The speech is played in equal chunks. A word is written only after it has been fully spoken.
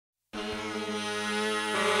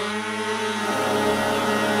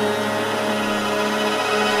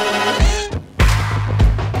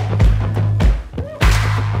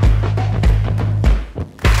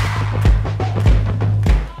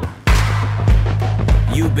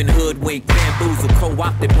You've been hoodwinked, bamboozled,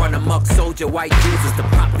 co-opted, run amok, soldier white Jesus to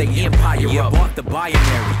prop their empire up. Bought the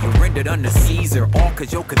binary, you rendered under Caesar, all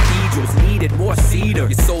cause your cathedrals needed more cedar.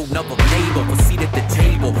 You sold another neighbor, a seat at the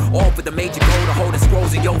table, all for the major goal to hold the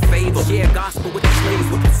scrolls in your favor. Share gospel with the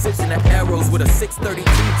slaves with precision of arrows, with a 632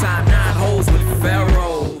 time 9 holes with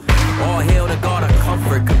Pharaoh. All hail to God of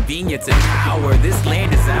comfort, convenience, and power. This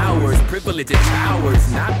land is ours, privilege and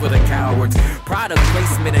towers, not for the cowards. Product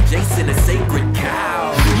placement adjacent to sacred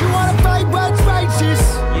cows. You wanna fight what's righteous?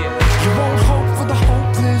 Yeah. You won't hope for the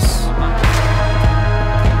hopeless.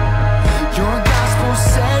 Your gospel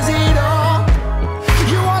says it all.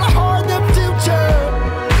 You wanna hoard the future?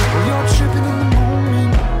 Well, you're tripping in the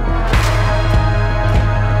moment.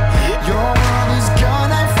 Your world is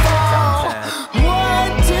gonna fall. What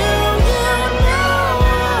do you know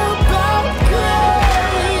about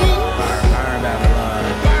grace? Burn Babylon.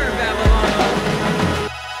 Burn Babylon.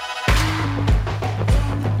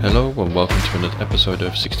 Hello and welcome to another episode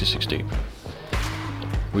of 66 Deep.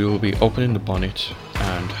 We will be opening the bonnet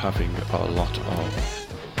and having a lot of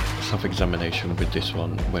self-examination with this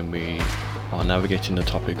one when we are navigating the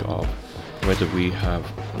topic of whether we have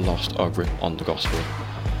lost our grip on the gospel.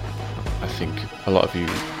 I think a lot of you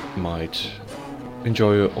might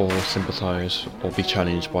enjoy or sympathise or be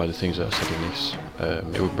challenged by the things that are said in this.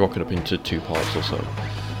 It will be broken up into two parts or so.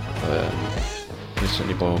 And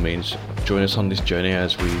certainly by all means join us on this journey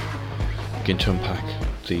as we begin to unpack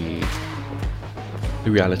the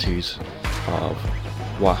realities of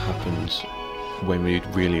what happens when we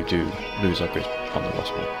really do lose our grip on the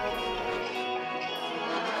gospel.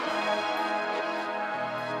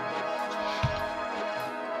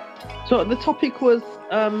 So the topic was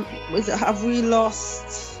it have we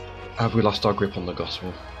lost? Have we lost our grip on the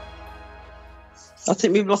gospel? I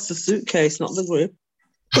think we've lost the suitcase, not the grip.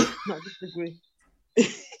 Not just the grip.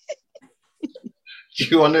 Do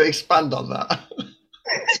you want to expand on that?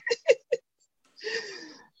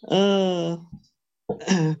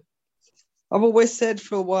 I've always said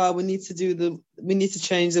for a while we need to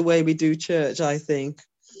change the way we do church. I think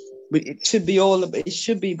it should be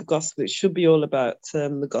the gospel. It should be all about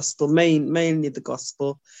the gospel, mainly the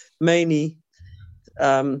gospel, mainly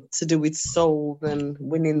to do with souls and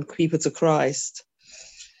winning people to Christ.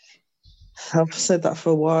 I've said that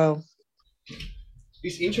for a while.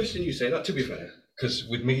 It's interesting you say that, to be fair, because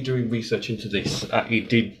with me doing research into this, it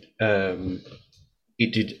did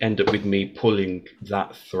end up with me pulling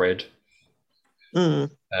that thread on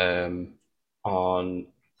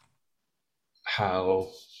how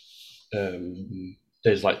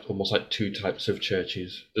there's almost two types of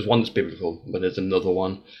churches. There's one that's biblical, but there's another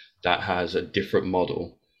one that has a different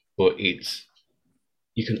model, but you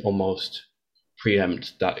can almost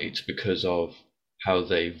preempt that it's because of how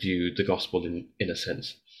they view the gospel in a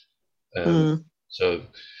sense. So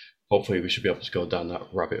hopefully we should be able to go down that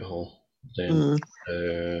rabbit hole then.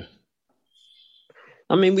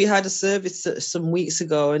 I mean, we had a service some weeks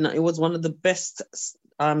ago, and it was one of the best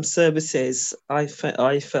services I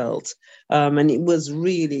felt, and it was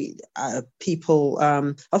really people.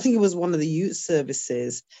 I think it was one of the youth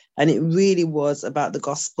services, and it really was about the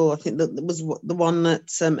gospel. I think that was the one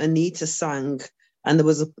that Anita sang, and there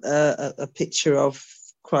was a picture of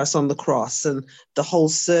Christ on the cross, and the whole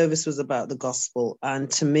service was about the gospel. And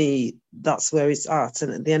to me, that's where it's at.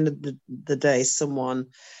 And at the end of the day, someone.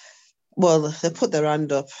 Well, they put their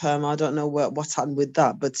hand up. I don't know what happened with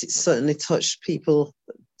that, but it certainly touched people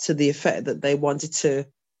to the effect that they wanted to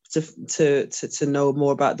know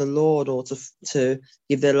more about the Lord, or to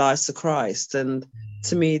give their lives to Christ. And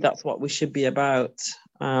to me, that's what we should be about.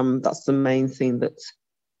 That's the main thing that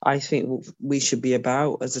I think we should be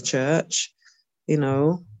about as a church.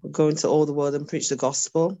 Go into all the world and preach the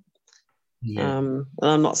gospel. Yeah. And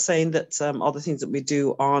I'm not saying that other things that we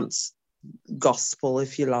do aren't gospel,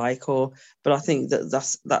 if you like, but I think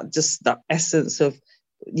that's that essence of,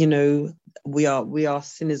 we are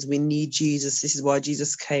sinners, we need Jesus, this is why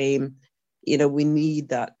Jesus came. We need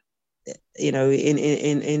that, in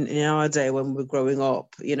our day when we were growing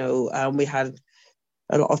up, and we had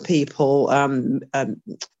a lot of people,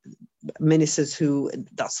 ministers who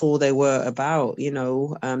that's all they were about.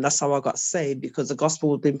 That's how I got saved, because the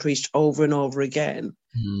gospel had been preached over and over again.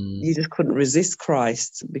 You just couldn't resist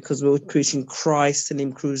Christ, because we were preaching Christ and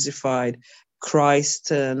him crucified,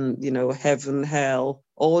 Christ and heaven, hell,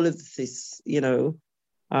 all of this.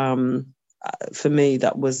 For me,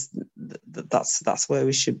 that's where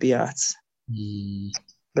we should be at.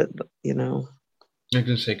 But I was going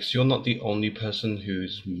to say, because you're not the only person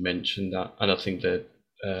who's mentioned that, and I think that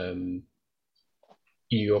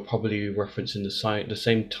you're probably referencing the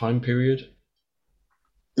same time period.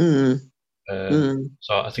 So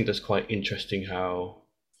I think that's quite interesting how.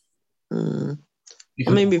 I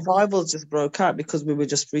mean, revival just broke out because we were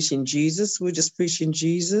just preaching Jesus. We were just preaching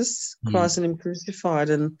Jesus, Christ and Him crucified,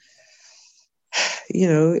 and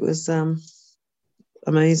it was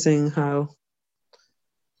amazing how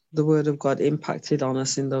the Word of God impacted on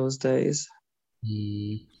us in those days.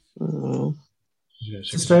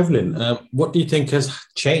 Sister Evelyn, what do you think has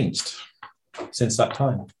changed since that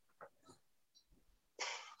time?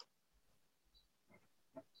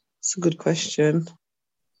 It's a good question.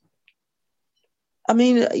 I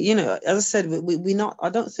mean, as I said, we're not. I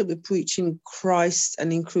don't think we're preaching Christ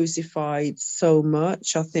and Him crucified so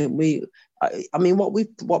much. I think what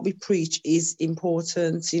we preach is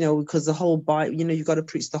important, because the whole Bible. You've got to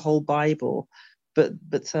preach the whole Bible, but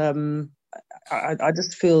I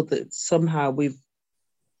just feel that somehow we've,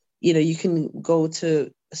 you can go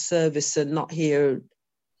to a service and not hear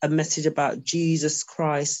a message about Jesus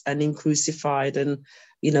Christ and Him crucified, and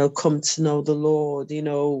come to know the Lord.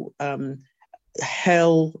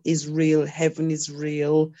 Hell is real, heaven is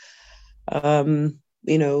real,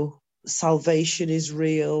 salvation is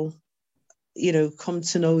real. Come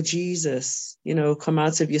to know Jesus, come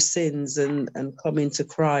out of your sins and come into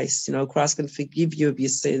Christ. Christ can forgive you of your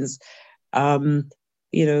sins. That's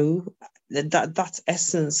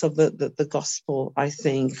essence of the gospel. I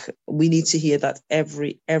think we need to hear that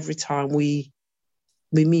every time we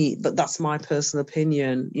meet. But that's my personal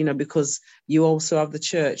opinion, because you also have the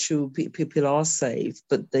church who people are saved,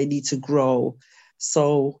 but they need to grow.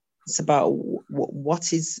 So it's about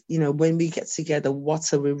what is, when we get together,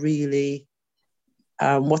 what are we really,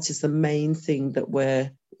 what is the main thing that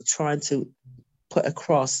we're trying to put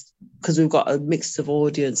across? Because we've got a mix of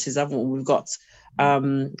audiences, haven't we? We've got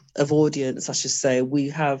of audience, I should say. We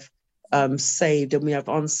have saved and we have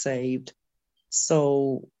unsaved.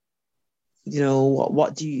 So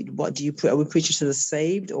what do you are we preaching to the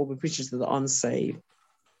saved or are we preaching to the unsaved?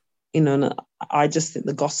 And I just think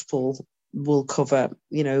the gospel will cover,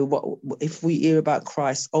 what if we hear about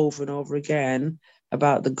Christ over and over again,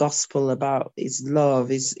 about the gospel, about His love,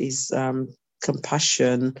 his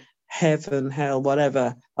compassion, heaven, hell,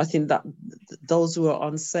 whatever. I think that those who are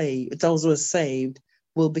unsaved, those who are saved,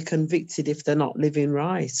 will be convicted if they're not living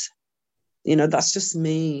right. That's just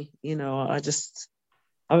me. I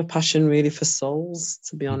have a passion really for souls,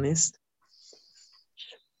 to be honest.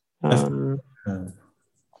 I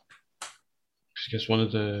guess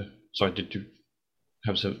sorry, did you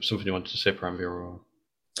have something you wanted to say, Paramveer? Or?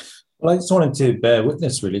 Well, I just wanted to bear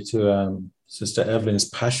witness really to Sister Evelyn's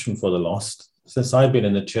passion for the lost. Since I've been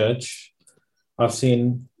in the church, I've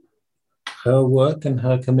seen her work and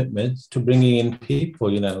her commitment to bringing in people,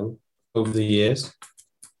 over the years.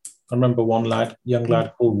 I remember one young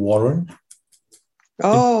lad called Warren.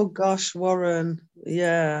 Oh gosh, Warren.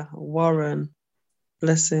 Yeah, Warren.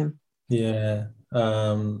 Bless him. Yeah.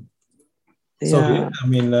 So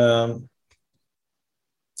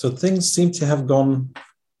things seem to have gone.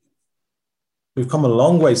 We've come a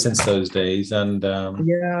long way since those days, and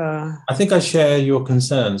I think I share your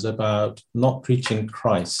concerns about not preaching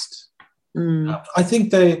Christ. I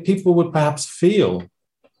think people would perhaps feel,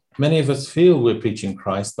 many of us feel we're preaching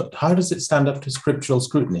Christ, but how does it stand up to scriptural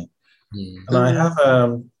scrutiny? And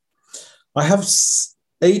I have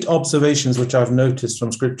 8 observations which I've noticed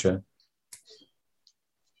from Scripture,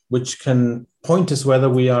 which can point us whether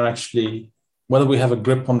we have a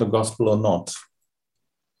grip on the gospel or not.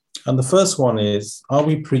 And the first one is, are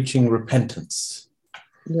we preaching repentance?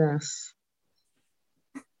 Yes.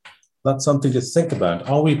 That's something to think about.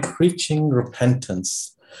 Are we preaching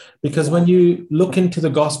repentance? Because when you look into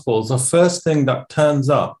the Gospels, the first thing that turns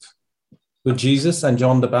up with Jesus and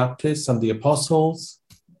John the Baptist and the apostles,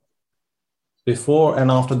 before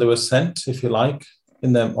and after they were sent, if you like,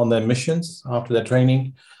 on their missions, after their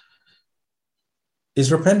training,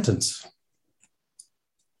 is repentance.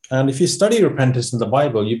 And if you study repentance in the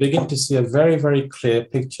Bible, you begin to see a very, very clear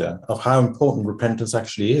picture of how important repentance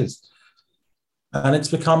actually is. And it's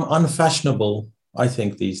become unfashionable, I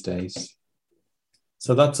think, these days.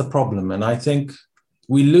 So that's a problem. And I think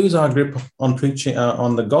we lose our grip on preaching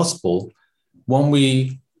on the gospel when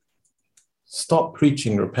we stop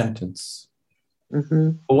preaching repentance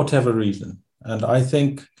for whatever reason. And I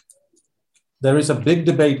think there is a big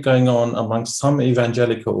debate going on amongst some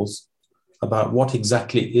evangelicals about what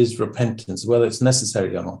exactly is repentance, whether it's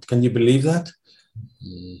necessary or not. Can you believe that?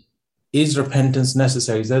 Is repentance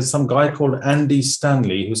necessary? There's some guy called Andy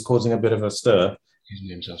Stanley who's causing a bit of a stir. His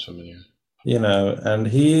name sounds familiar. And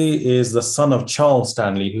he is the son of Charles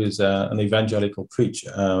Stanley, who's an evangelical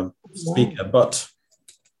preacher, speaker. But,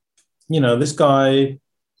 this guy,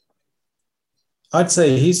 I'd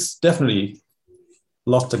say he's definitely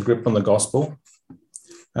lost a grip on the gospel.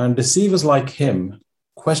 And deceivers like him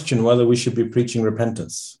question whether we should be preaching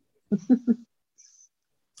repentance.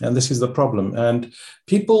 And this is the problem. And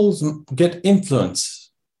people get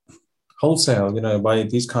influenced wholesale, by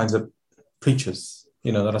these kinds of preachers,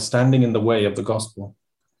 that are standing in the way of the gospel.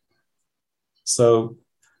 So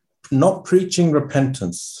not preaching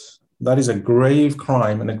repentance, that is a grave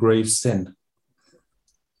crime and a grave sin.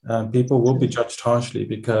 And people will be judged harshly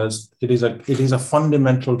because it is a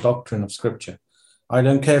fundamental doctrine of Scripture. I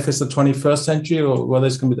don't care if it's the 21st century or whether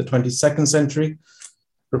it's going to be the 22nd century.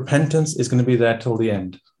 Repentance is going to be there till the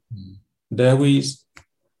end. Dare we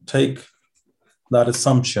take that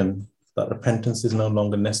assumption that repentance is no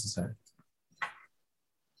longer necessary?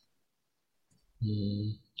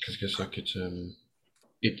 Because I guess like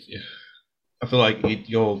I feel like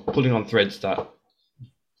you're pulling on threads that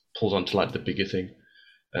pulls onto like the bigger thing.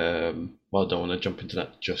 Well, I don't want to jump into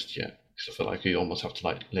that just yet because I feel like you almost have to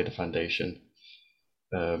like lay the foundation.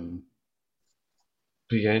 But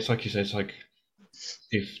yeah, it's like you said, it's like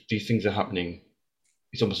if these things are happening,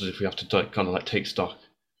 it's almost as if we have to kind of like take stock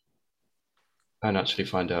and actually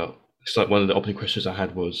find out. It's like one of the opening questions I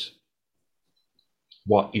had was,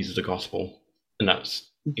 what is the gospel? And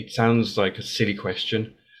it sounds like a silly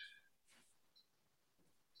question,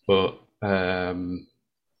 but and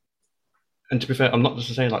to be fair, I'm not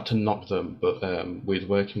just saying like to knock them, but with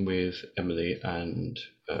working with Emily and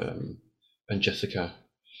Jessica,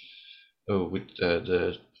 with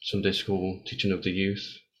the Sunday school teaching of the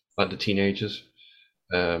youth, like the teenagers,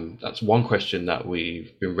 that's one question that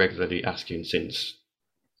we've been regularly asking since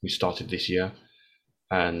we started this year.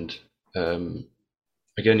 And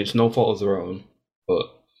again, it's no fault of their own, but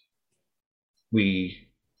we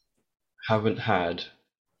haven't had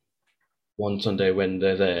one Sunday when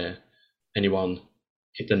they're there, anyone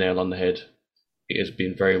hit the nail on the head. It has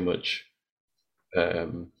been very much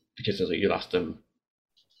because you'll ask them,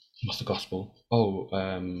 what's the gospel? Oh,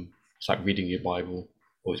 it's like reading your Bible,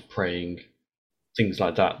 or it's praying, things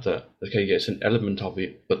like that. Okay, yeah, it's an element of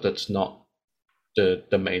it, but that's not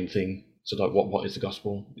the main thing. So like, what is the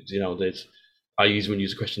gospel? I usually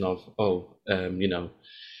use the question of,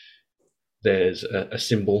 there's a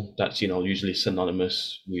symbol that's usually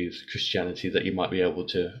synonymous with Christianity that you might be able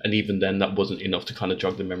to, and even then that wasn't enough to kind of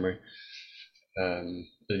jog the memory. And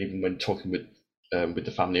even when talking with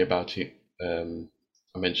the family about it,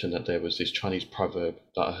 I mentioned that there was this Chinese proverb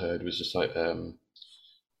that I heard was just like,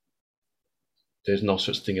 there's no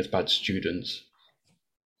such thing as bad students,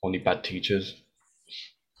 only bad teachers.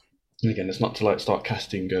 And again, it's not to like start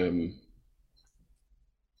casting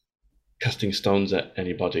stones at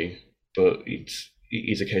anybody, but it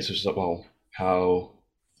is a case of just like, well, how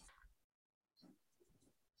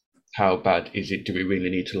bad is it? Do we really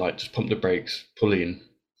need to like just pump the brakes, pull in,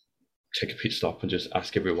 take a pit stop, and just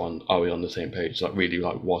ask everyone, are we on the same page? Like really,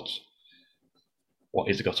 like what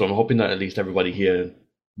is the gospel? I'm hoping that at least everybody here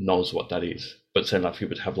knows what that is. But saying like if we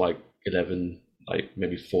would have like 11, like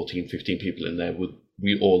maybe 14, 15 people in there, would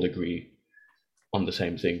we all agree on the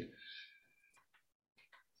same thing?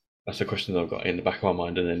 That's a question that I've got in the back of my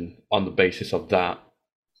mind, and then on the basis of that,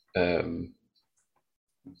 it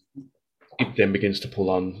then begins to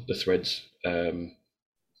pull on the threads on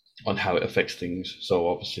how it affects things. So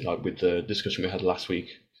obviously, like with the discussion we had last week,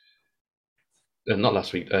 not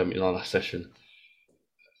last week, in our last session,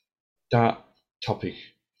 that topic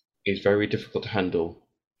is very difficult to handle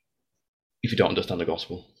if you don't understand the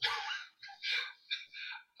gospel.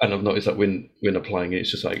 And I've noticed that when applying it,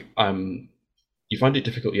 it's just like, you find it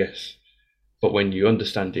difficult, yes, but when you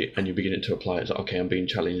understand it and you begin to apply it, it's like, okay, I'm being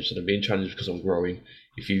challenged, and I'm being challenged because I'm growing.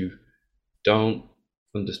 If you don't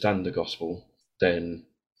understand the gospel, then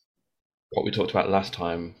what we talked about last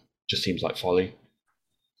time just seems like folly. It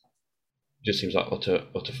just seems like utter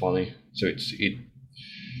folly. So again,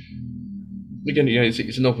 yeah,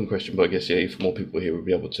 it's an open question, but I guess, yeah, if more people here would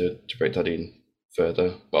be able to break that in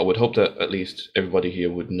further. But I would hope that at least everybody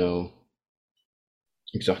here would know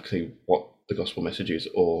exactly what the gospel message is,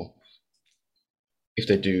 or if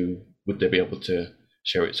they do, would they be able to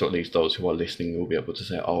share it, so at least those who are listening will be able to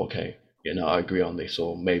say, oh, okay, yeah, no, I agree on this,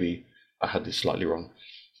 or maybe I had this slightly wrong.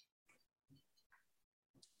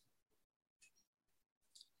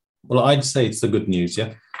 Well, I'd say it's the good news,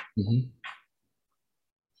 yeah? Mm-hmm.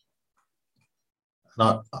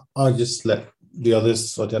 And I'll just let the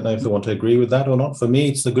others, I don't know if they want to agree with that or not. For me,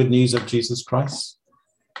 it's the good news of Jesus Christ.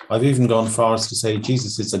 I've even gone far as to say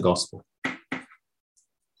Jesus is the gospel.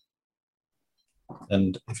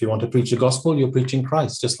 And if you want to preach the gospel, you're preaching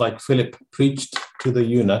Christ, just like Philip preached to the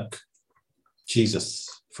eunuch Jesus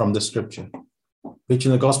from the scripture.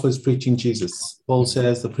 Preaching the gospel is preaching Jesus. Paul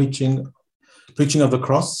says the preaching Preaching of the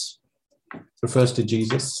cross refers to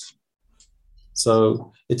Jesus.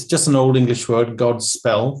 So it's just an old English word, God's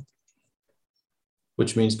spell,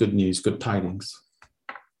 which means good news, good tidings.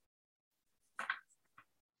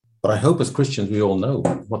 But I hope as Christians we all know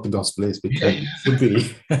what the gospel is, because it would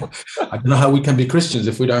be, I don't know how we can be Christians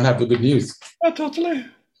if we don't have the good news. Oh, totally.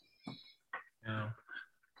 Yeah.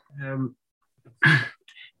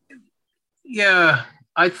 Yeah,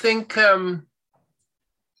 I think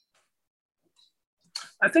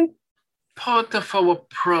part of our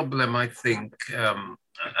problem,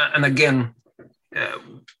 and again,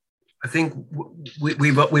 I think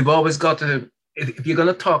we've always got to, if you're going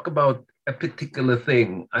to talk about a particular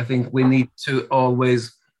thing, I think we need to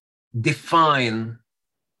always define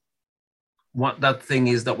what that thing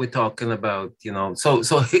is that we're talking about, you know. So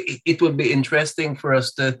it would be interesting for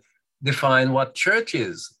us to define what church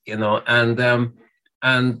is, you know, and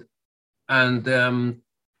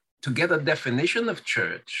to get a definition of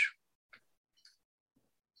church,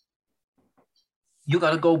 you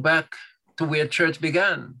got to go back to where church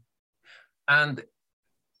began. And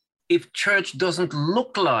if church doesn't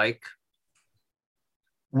look like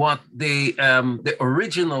what the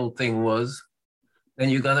original thing was, then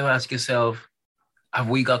you got to ask yourself, have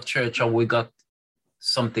we got church or we got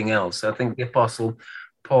something else? I think the Apostle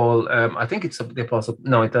Paul, I think it's the Apostle,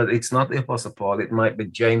 no, it's not the Apostle Paul, it might be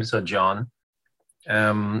James or John.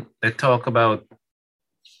 They talk about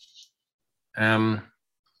the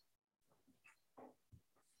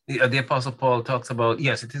Apostle Paul talks about,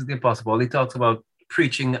 yes, it is the Apostle Paul, he talks about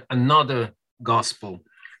preaching another gospel,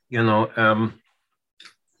 you know.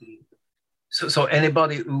 So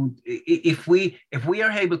anybody who, if we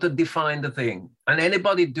are able to define the thing, and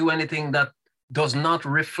anybody do anything that does not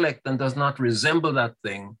reflect and does not resemble that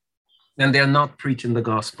thing, then they're not preaching the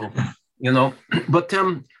gospel, you know. But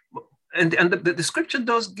and the scripture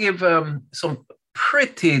does give some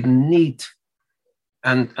pretty neat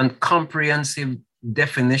and comprehensive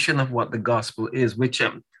definition of what the gospel is, which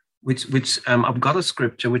I've got a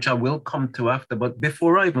scripture which I will come to after. But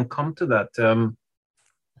before I even come to that,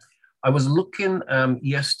 I was looking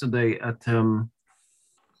yesterday at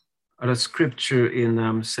a scripture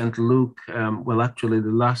in St. Luke, well, actually the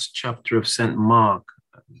last chapter of St. Mark.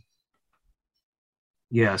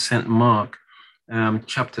 Yeah, St. Mark,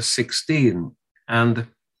 chapter 16. And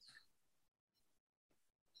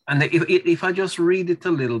if I just read it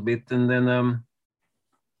a little bit, and then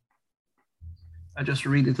I just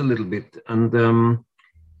read it a little bit, and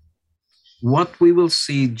what we will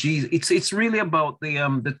see, Jesus, it's really about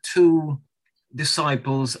the two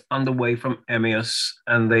disciples on the way from Emmaus,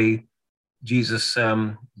 and Jesus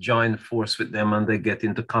joined force with them, and they get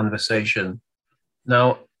into conversation.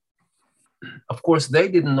 Now, of course, they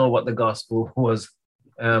didn't know what the gospel was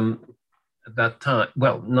at that time.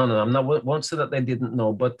 Well, no, I'm not won't say that they didn't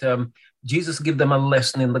know, but Jesus gave them a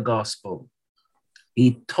lesson in the gospel.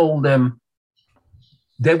 He told them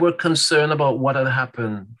they were concerned about what had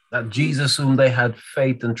happened, that Jesus, whom they had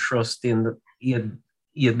faith and trust in, that he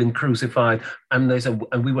had been crucified. And they said,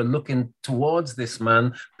 and we were looking towards this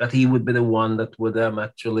man, that he would be the one that would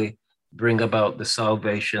actually bring about the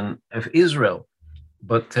salvation of Israel.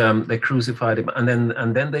 But they crucified him.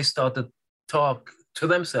 And then they started to talk to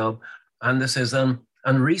themselves. And they says, and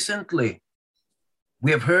recently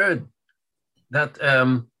we have heard that,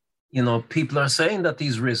 you know, people are saying that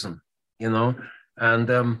he's risen, you know. And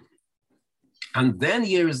then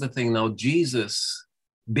here is the thing now, Jesus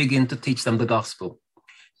began to teach them the gospel,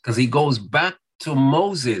 because he goes back to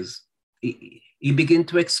Moses. He began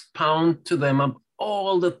to expound to them of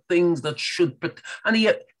all the things that should, and he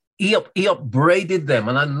upbraided them.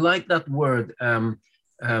 And I like that word,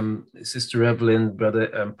 Sister Evelyn,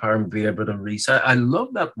 Brother Paramveer, Brother Reese. I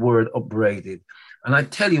love that word, upbraided. And I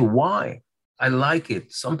tell you why I like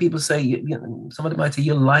it. Some people say, you know, somebody might say,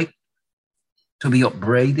 you like to be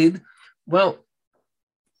upbraided. Well,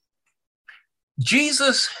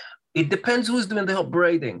 Jesus, it depends who's doing the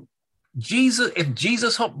upbraiding. If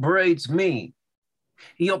Jesus upbraids me,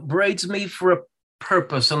 he upbraids me for a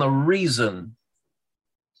purpose and a reason.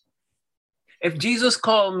 If Jesus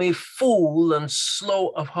called me fool and slow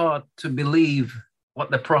of heart to believe what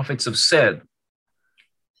the prophets have said,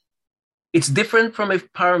 it's different from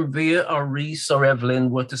if Paramveer or Reese or Evelyn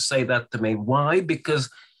were to say that to me. Why? Because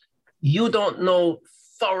you don't know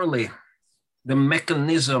thoroughly the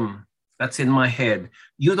mechanism that's in my head.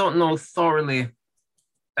 You don't know thoroughly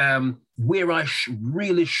where I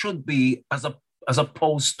really should be as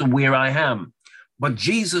opposed to where I am. But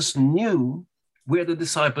Jesus knew where the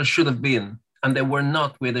disciples should have been, and they were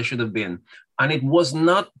not where they should have been. And it was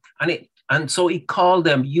not, and so he called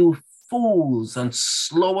them, you fools and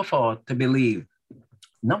slow of heart to believe.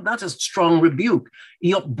 not just strong rebuke.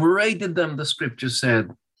 He upbraided them, the scripture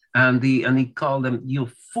said, and he called them, you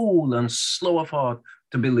fool and slow of heart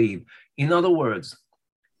to believe. In other words,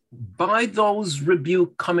 by those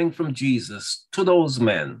rebuke coming from Jesus to those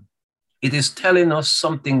men, it is telling us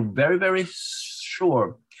something very, very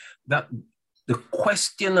sure, that the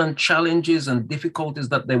question and challenges and difficulties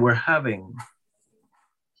that they were having,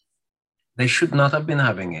 they should not have been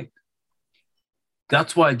having it.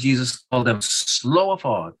 That's why Jesus called them slow of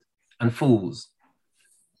heart and fools,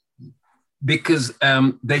 because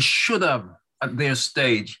they should have, at their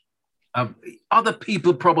stage, other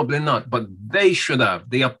people probably not, but they should have.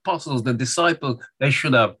 The apostles, the disciples, they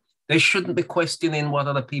should have. They shouldn't be questioning what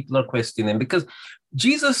other people are questioning, because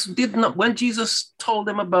Jesus did not, when Jesus told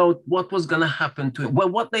them about what was going to happen to him, well,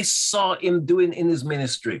 what they saw him doing in his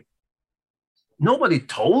ministry, nobody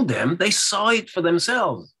told them. They saw it for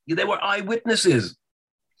themselves. They were eyewitnesses,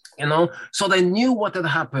 so they knew what had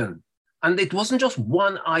happened. And it wasn't just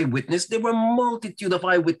one eyewitness. There were a multitude of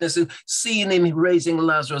eyewitnesses seeing him raising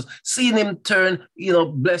Lazarus, seeing him turn,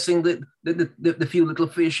 blessing the few little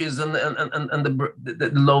fishes and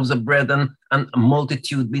the loaves of bread and a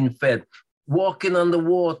multitude being fed, walking on the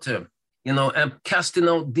water, and casting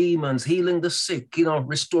out demons, healing the sick,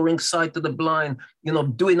 restoring sight to the blind,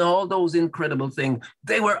 doing all those incredible things.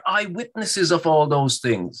 They were eyewitnesses of all those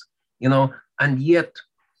things, and yet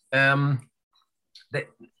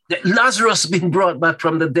Lazarus being brought back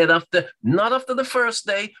from the dead not after the first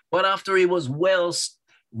day, but after he was well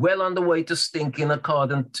on the way to stinking,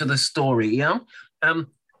 according to the story. And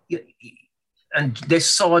they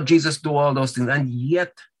saw Jesus do all those things, and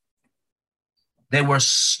yet they were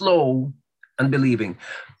slow and believing.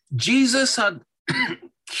 Jesus had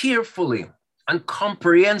carefully and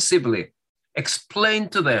comprehensively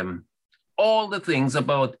explained to them all the things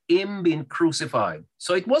about him being crucified.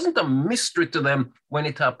 So it wasn't a mystery to them when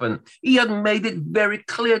it happened. He had made it very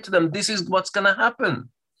clear to them, this is what's going to happen.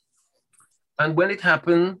 And when it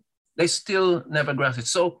happened, they still never grasped it.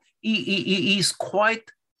 So he's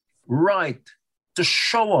quite right to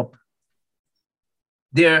show up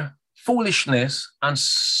their foolishness and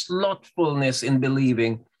slothfulness in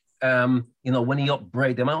believing, when he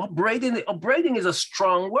upbraided them. And upbraiding is a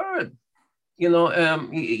strong word. He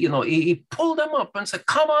pulled them up and said,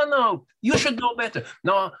 come on now, you should know better.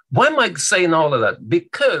 Now, why am I saying all of that?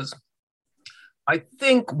 Because I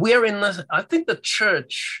think the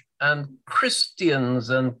church and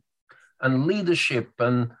Christians and leadership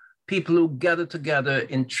and people who gather together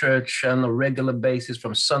in church on a regular basis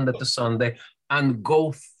from Sunday to Sunday and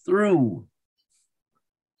go through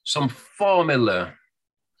some formula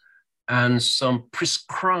and some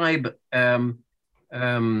prescribed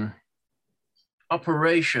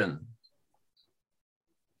operation.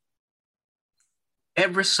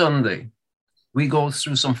 Every Sunday, we go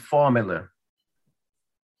through some formula.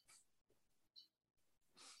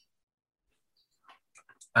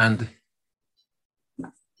 And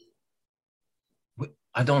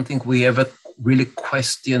I don't think we ever really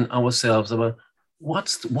question ourselves about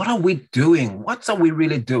what are we doing? What are we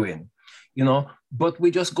really doing? But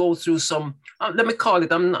we just go through some, let me call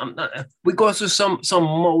it, we go through some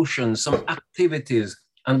motions, some activities,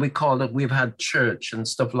 and we call it, we've had church and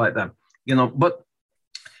stuff like that, but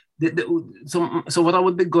so what I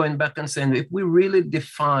would be going back and saying, if we really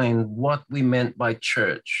define what we meant by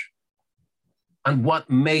church and what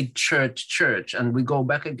made church, and we go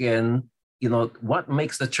back again, what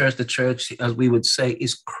makes the church, as we would say,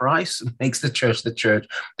 is Christ makes the church.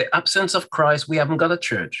 The absence of Christ, we haven't got a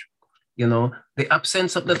church. The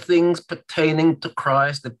absence of the things pertaining to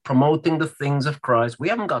Christ, the promoting the things of Christ, we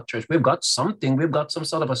haven't got church. We've got something. We've got some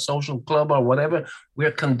sort of a social club or whatever.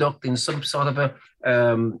 We're conducting some sort of a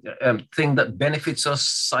thing that benefits us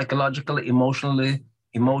psychologically, emotionally,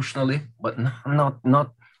 but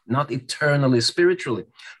not eternally, spiritually.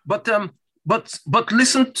 But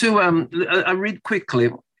listen to I read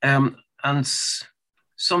quickly and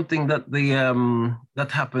something that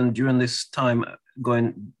that happened during this time.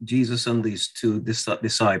 Jesus and these two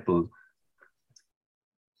disciples.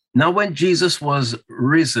 Now, when Jesus was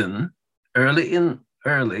risen early,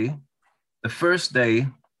 the first day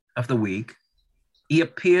of the week, he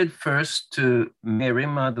appeared first to Mary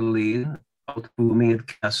Magdalene, out of whom he had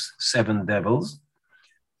cast 7 devils,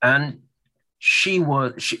 and she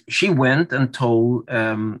went and told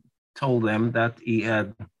them that he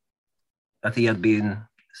had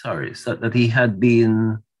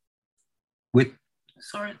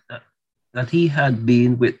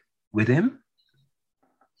been with him.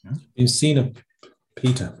 You've seen of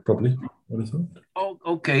Peter, probably. What is it? Oh,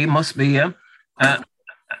 okay, must be, yeah.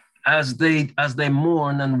 As they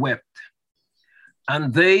mourned and wept.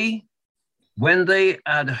 And they, when they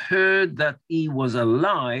had heard that he was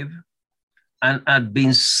alive and had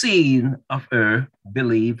been seen of her,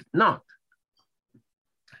 believed not.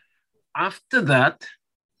 After that,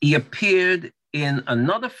 he appeared in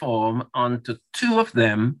another form unto two of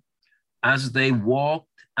them as they walked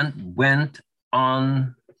and went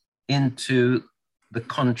on into the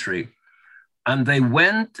country. And they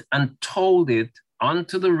went and told it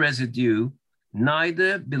unto the residue,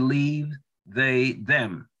 neither believed they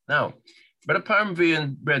them. Now, Brother Parmvi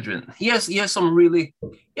and brethren, here's some really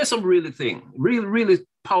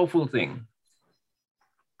powerful thing.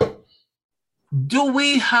 Do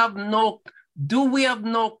we have no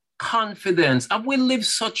confidence? Have we lived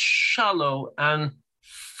such shallow and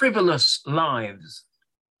frivolous lives,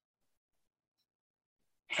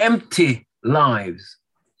 empty lives,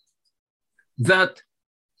 that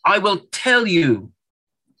I will tell you,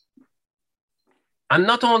 and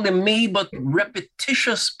not only me, but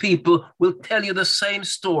repetitious people will tell you the same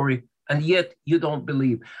story, and yet you don't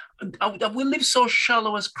believe? Have we lived so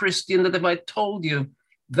shallow as Christian that if I told you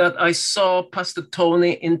that I saw Pastor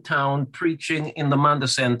Tony in town preaching in the Manda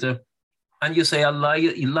Center, and you say, I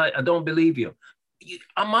lie, I don't believe you.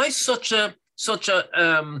 Am I such a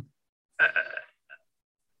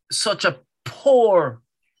poor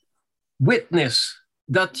witness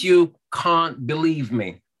that you can't believe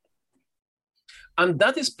me? And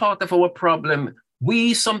that is part of our problem.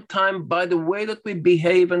 We sometimes, by the way that we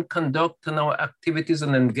behave and conduct in our activities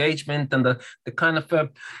and engagement and the kind of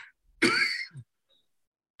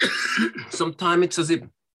sometimes it's as if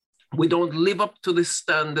we don't live up to the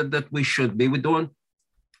standard that we should be. We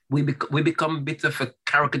become a bit of a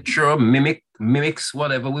caricature, mimics,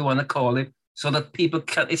 whatever we want to call it, so that people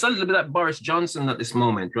can. It's a little bit like Boris Johnson at this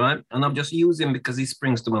moment, right? And I'm just using him because he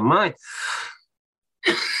springs to my mind.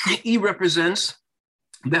 He represents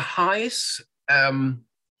the highest.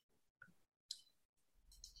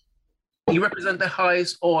 He represents the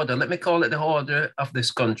highest order. Let me call it the order of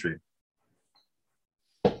this country.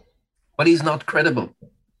 But he's not credible.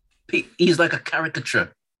 He's like a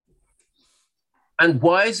caricature. And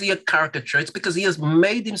why is he a caricature? It's because he has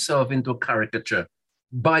made himself into a caricature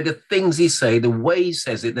by the things he says, the way he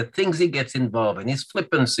says it, the things he gets involved in, his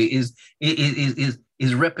flippancy,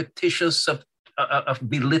 his repetitious of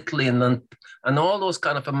belittling and all those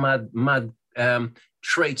kind of mad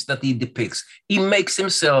traits that he depicts. He makes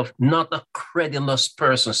himself not a credulous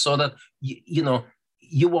person so that,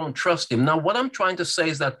 you won't trust him. Now, what I'm trying to say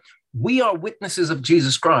is that we are witnesses of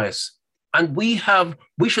Jesus Christ, and we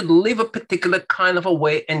should live a particular kind of a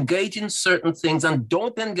way, engage in certain things and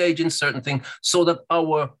don't engage in certain things, so that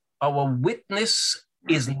our witness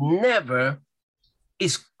is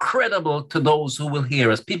credible to those who will hear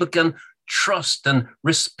us. People can trust and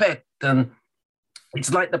respect. And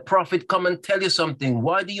it's like the prophet come and tell you something.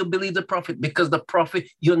 Why do you believe the prophet? Because the prophet,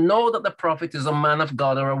 you know that the prophet is a man of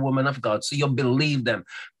God or a woman of God, so you believe them.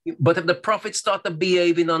 But if the prophet start to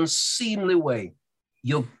behave in an unseemly way,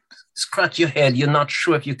 you scratch your head. You're not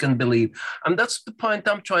sure if you can believe. And that's the point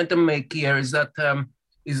I'm trying to make here, is that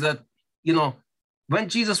when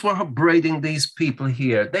Jesus were upbraiding these people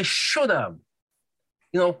here, they should have,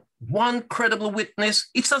 one credible witness.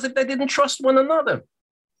 It's as if they didn't trust one another.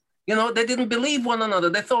 They didn't believe one another.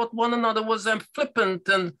 They thought one another was flippant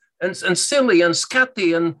and silly and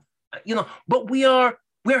scatty, and but we're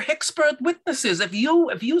expert witnesses. If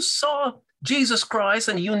you saw Jesus Christ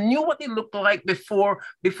and you knew what he looked like before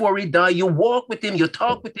he died, you walk with him, you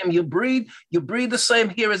talk with him, you breathe the same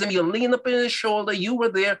here as him, you lean up in his shoulder, you were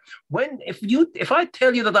there. If I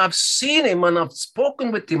tell you that I've seen him and I've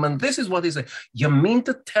spoken with him and this is what he said, you mean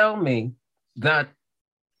to tell me that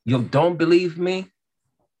you don't believe me?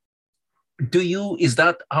 Is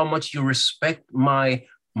that how much you respect my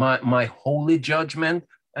holy judgment?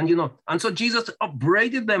 And so Jesus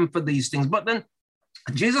upbraided them for these things. But then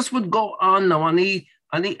Jesus would go on now, and he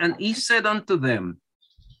said unto them,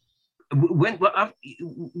 this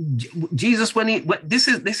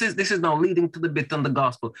is now leading to the bit on the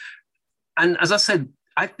gospel. And as I said,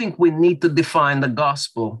 I think we need to define the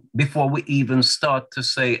gospel before we even start to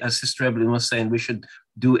say, as Sister Evelyn was saying, we should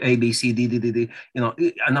do A, B, C, D, D, D, D.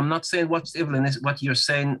 And I'm not saying what you're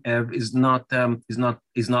saying is not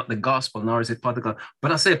the gospel, nor is it part of God.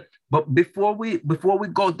 But I said, but before we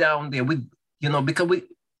go down there, because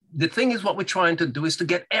the thing is, what we're trying to do is to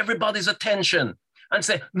get everybody's attention and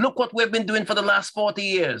say, look what we've been doing for the last 40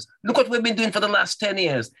 years. Look what we've been doing for the last 10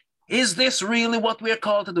 years. Is this really what we're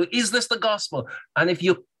called to do? Is this the gospel? And if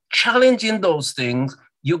you're challenging those things,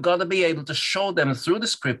 you got to be able to show them through the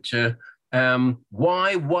scripture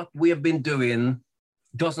why what we have been doing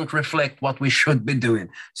doesn't reflect what we should be doing.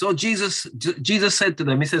 So Jesus said to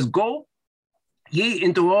them, he says, go ye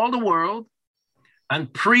into all the world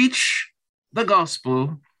and preach the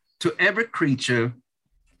gospel to every creature.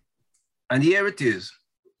 And here it is.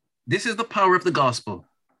 This is the power of the gospel.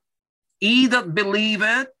 He that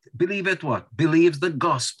believeth what? Believes the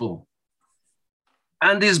gospel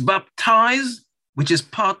and is baptized, which is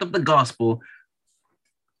part of the gospel,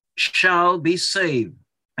 shall be saved.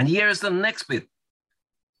 And here's the next bit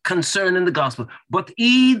concerning the gospel. But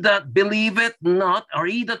he that believeth not, or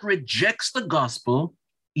he that rejects the gospel,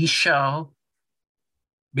 he shall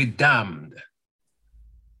be damned.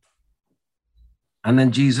 And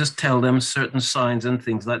then Jesus tell them certain signs and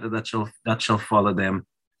things like that shall follow them,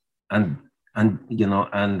 and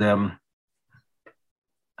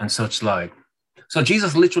such like. So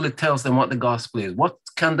Jesus literally tells them what the gospel is. What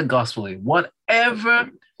can the gospel be?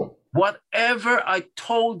 Whatever I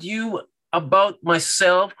told you about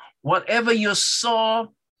myself, whatever you saw,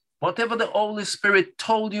 whatever the Holy Spirit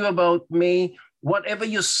told you about me, whatever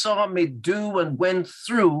you saw me do and went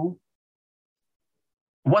through,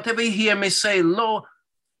 whatever you hear me say, lo,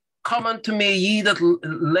 come unto me, ye that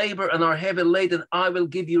labor and are heavy laden, I will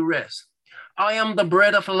give you rest. I am the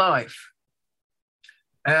bread of life.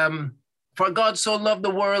 For God so loved the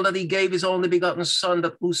world that he gave his only begotten Son,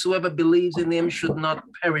 that whosoever believes in him should not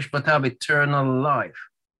perish, but have eternal life.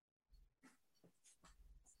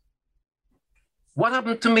 What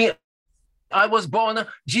happened to me? I was born,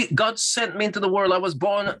 God sent me into the world. I was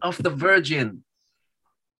born of the Virgin.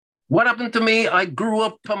 What happened to me? I grew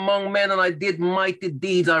up among men and I did mighty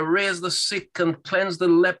deeds. I raised the sick and cleansed the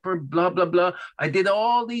leper, blah, blah, blah. I did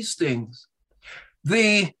all these things.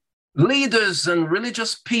 The leaders and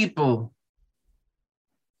religious people,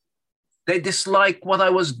 they disliked what I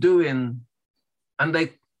was doing and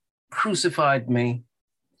they crucified me.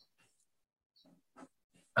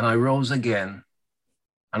 And I rose again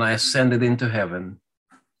and I ascended into heaven.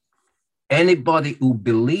 Anybody who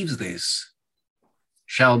believes this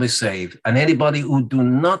shall be saved. And anybody who do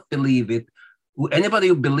not believe it, anybody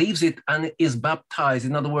who believes it and is baptized,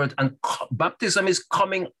 in other words, and baptism is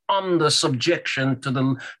coming under subjection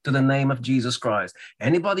to the name of Jesus Christ.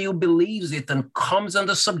 Anybody who believes it and comes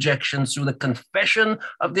under subjection through the confession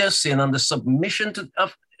of their sin and the submission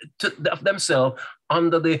of themselves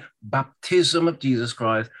under the baptism of Jesus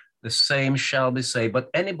Christ, the same shall be saved. But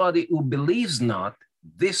anybody who believes not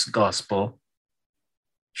this gospel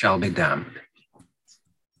shall be damned.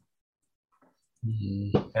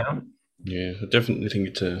 Yeah, I definitely think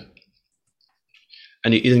it's and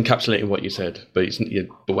it is encapsulating what you said, but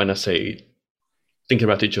but when I say thinking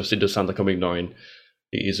about it, it does sound like I'm ignoring.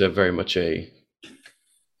 It is very much a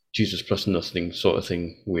Jesus plus nothing sort of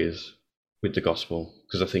thing with the gospel,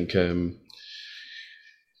 because I think I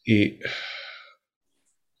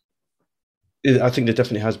think there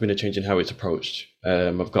definitely has been a change in how it's approached.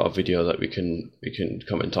 I've got a video that we can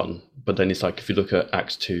comment on, but then it's like if you look at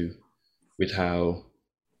Acts 2 with how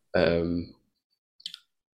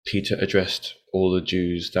Peter addressed all the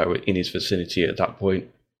Jews that were in his vicinity at that point,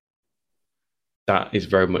 that is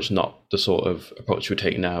very much not the sort of approach we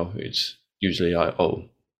take now. It's usually like, oh,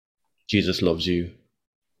 Jesus loves you,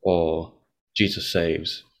 or Jesus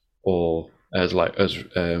saves, or as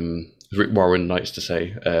Rick Warren likes to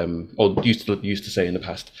say, or used to say in the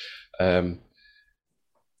past,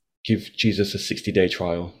 give Jesus a 60-day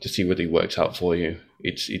trial to see whether he works out for you.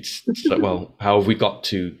 It's like, well, how have we got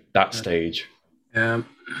to that stage?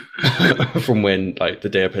 From when like the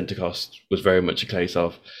day of Pentecost was very much a case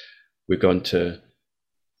of we're going to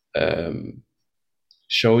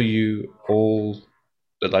show you all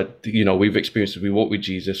that, like, you know, we've experienced it. We walked with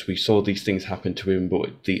Jesus, we saw these things happen to him, but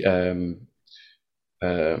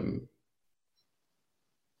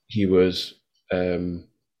he was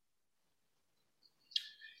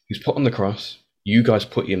put on the cross. You guys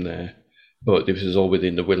put him there, but this is all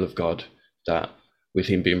within the will of God, that with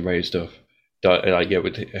him being raised up, with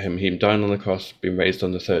him dying on the cross, being raised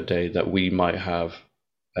on the third day, that we might have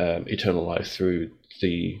eternal life through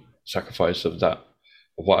the sacrifice of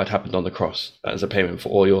what had happened on the cross as a payment for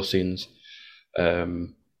all your sins,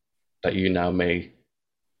 that you now may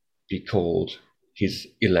be called his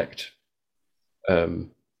elect.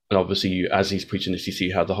 And obviously, as he's preaching this, you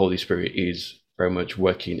see how the Holy Spirit is very much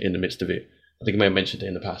working in the midst of it. I think I may have mentioned it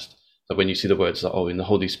in the past, that when you see the words that, oh, in the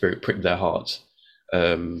Holy Spirit prick their hearts,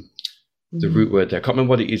 the root word there, I can't remember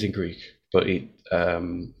what it is in Greek, but it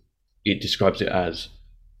describes it as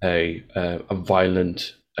a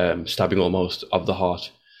violent stabbing almost of the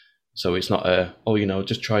heart. So it's not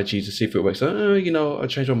just try Jesus, see if it works. I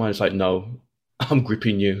changed my mind. It's like, no, I'm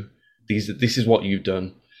gripping you. This is what you've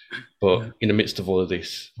done. But in the midst of all of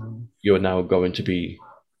this, you're now going to be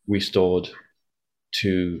restored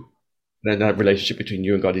to, and that relationship between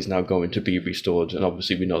you and God is now going to be restored. And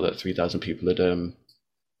obviously we know that 3,000 people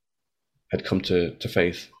had come to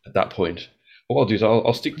faith at that point. But what I'll do is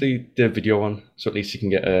I'll stick the video on, so at least you can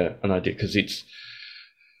get an idea, because it's...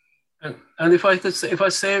 And if I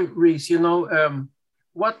say, Reese, you know,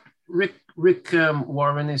 what Rick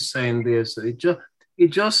Warren is saying there, so it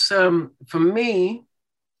just for me,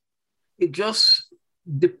 it just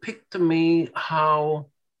depicts to me how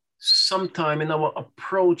sometime in our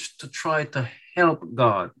approach to try to help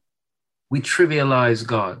God, we trivialize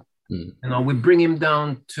God. You know, we bring him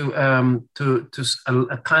down to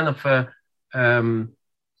a kind of a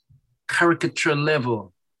caricature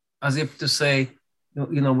level, as if to say,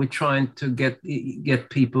 you know, we're trying to get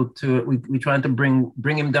people to, we're trying to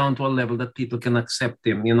bring him down to a level that people can accept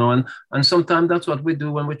him, you know, and sometimes that's what we do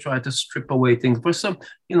when we try to strip away things. For some,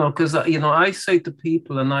 you know, because you know, I say to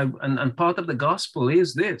people, and part of the gospel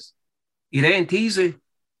is this: it ain't easy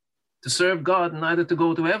to serve God, neither to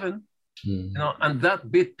go to heaven. You know, and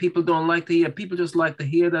that bit people don't like to hear. People just like to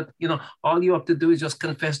hear that, you know, all you have to do is just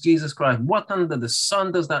confess Jesus Christ. What under the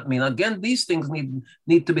sun does that mean? Again, these things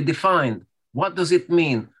need to be defined. What does it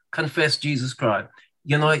mean? Confess Jesus Christ.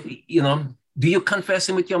 You know, do you confess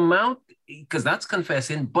him with your mouth? Because that's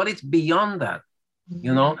confessing, but it's beyond that.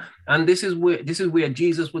 You know, and this is where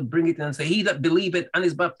Jesus would bring it in and say, he that believeth and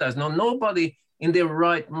is baptized. Now, nobody in their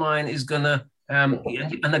right mind is gonna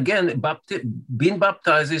and again, being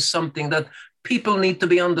baptized is something that people need to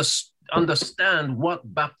be understand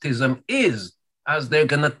what baptism is as they're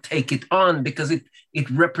going to take it on, because it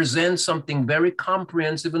represents something very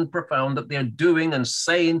comprehensive and profound that they're doing and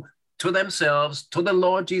saying to themselves, to the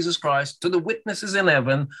Lord Jesus Christ, to the witnesses in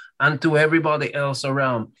heaven, and to everybody else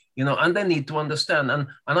around, you know, and they need to understand. And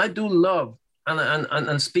I do love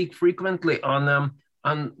and speak frequently on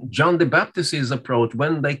John the Baptist's approach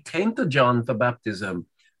when they came to John for baptism,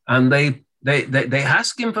 and they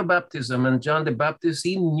asked him for baptism, and John the Baptist,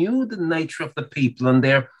 he knew the nature of the people and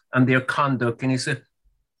their conduct, and he said,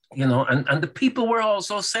 you know, and the people were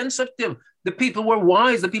also sensitive. The people were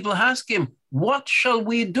wise. The people asked him, "What shall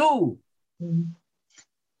we do?"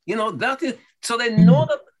 You know, that is so they know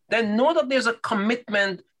that there's a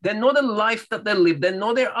commitment. They know the life that they live. They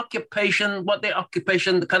know their occupation,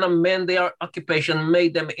 the kind of men their occupation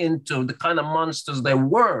made them into, the kind of monsters they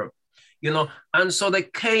were, you know. And so they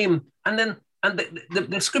came, and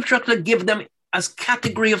the scripture actually give them as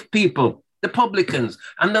category of people, the publicans,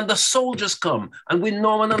 and then the soldiers come, and we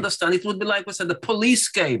know and understand. It would be like we said, the police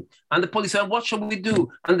came, and the police said, "What shall we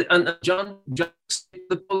do?" And John said,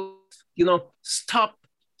 the police, you know, stop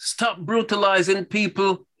brutalizing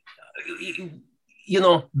people. You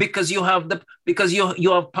know, because you have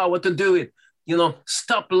power to do it. You know,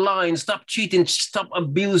 stop lying, stop cheating, stop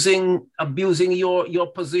abusing your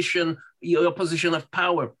position of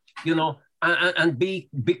power. You know, and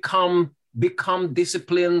become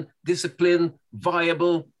disciplined,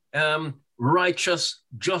 viable, righteous,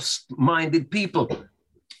 just-minded people.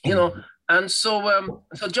 You know. And so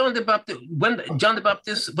John the Baptist,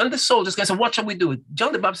 when the soldiers came and said, "What shall we do?"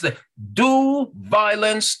 John the Baptist said, "Do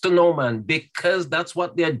violence to no man," because that's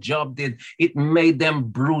what their job did. It made them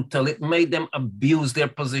brutal. It made them abuse their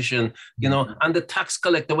position, you know. And the tax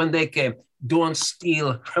collector, when they came, don't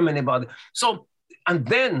steal from anybody. So, and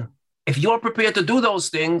then if you're prepared to do those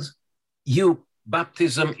things,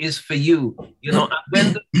 baptism is for you, you know.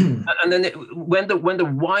 When the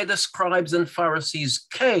wider scribes and Pharisees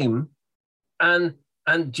came, and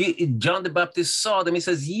John the Baptist saw them, he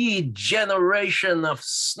says, "Ye generation of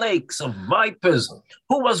snakes, of vipers,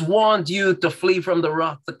 who has warned you to flee from the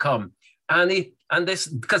wrath to come?" And this,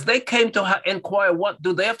 because they came to inquire, what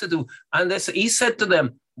do they have to do? And he said to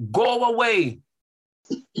them, "Go away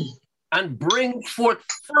and bring forth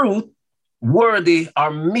fruit worthy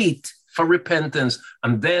or meet for repentance,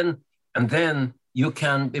 and then you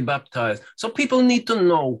can be baptized." So people need to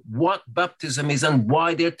know what baptism is and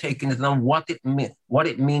why they're taking it, and what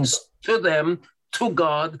it means to them, to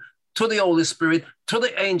God, to the Holy Spirit, to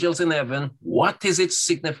the angels in heaven. What is it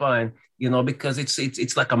signifying? You know, because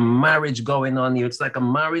it's like a marriage going on here. It's like a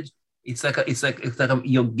marriage. It's like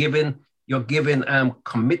you're giving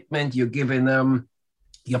commitment.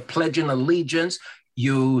 You're pledging allegiance.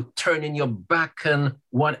 You turning your back on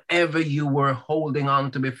whatever you were holding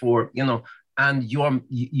on to before, you know. And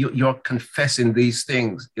you're confessing these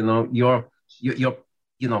things, you know. You're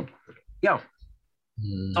you know, yeah.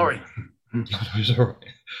 Sorry. It's all right.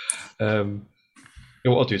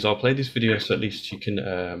 What I'll do is I'll play this video so at least you can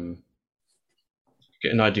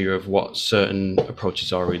get an idea of what certain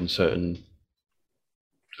approaches are in certain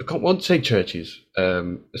I won't say churches.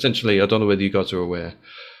 Essentially, I don't know whether you guys are aware.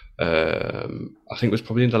 I think it was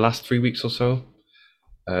probably in the last 3 weeks or so.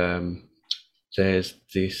 There's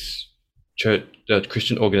this church,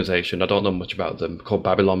 Christian organization. I don't know much about them, called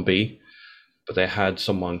Babylon Bee, but they had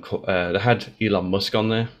someone called, they had Elon Musk on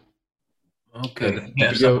there. Okay.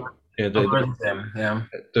 The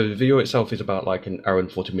video itself is about like an hour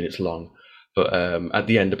and 40 minutes long, but at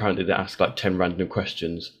the end, apparently they ask like 10 random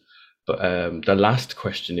questions. But the last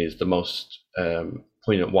question is the most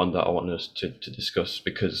poignant one that I want us to discuss,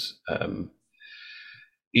 because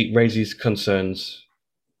it raises concerns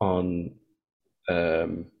on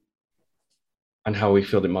and how we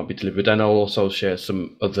feel it might be delivered. And I'll also share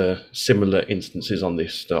some other similar instances on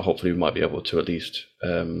this that hopefully we might be able to at least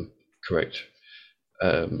correct.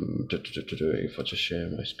 If I just share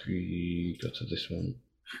my screen, go to this one.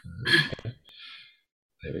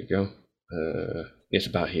 There we go. It's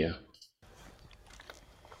about here.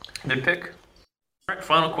 Good pick. All right,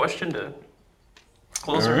 final question to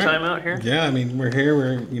close our time out here. Yeah, I mean, we're here.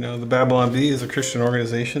 We're, the Babylon Bee is a Christian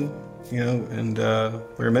organization, and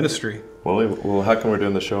we're a ministry. Well, how come we're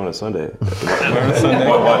doing the show on a Sunday? Why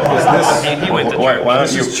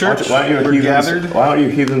aren't you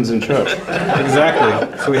heathens in church?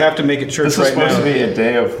 Exactly. So we have to make it church right now. This is supposed to be a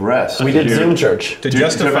day of rest. We did Zoom church. To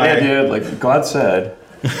justify... Like God said,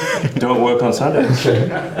 don't work on Sundays.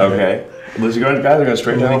 Okay? Guys are going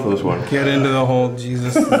straight to hell for this one. Get into the whole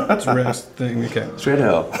Jesus rest thing. Okay. Straight to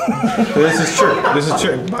hell. This is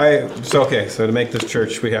church. So to make this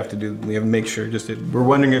church, we have to make sure. We're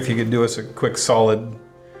wondering if you could do us a quick solid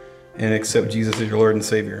and accept Jesus as your Lord and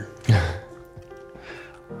Savior.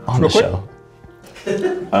 On the show.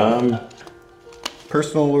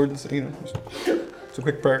 Personal Lord and Savior. It's a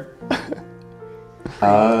quick part.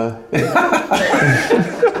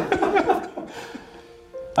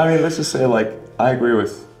 I mean, let's just say, I agree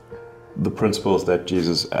with the principles that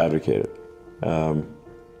Jesus advocated, and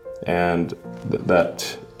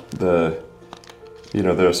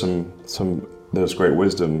there's great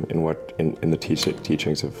wisdom in the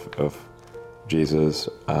teachings of Jesus,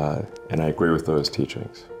 and I agree with those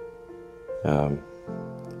teachings. And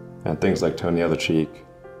things like turn the other cheek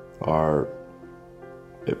are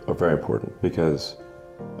very important, because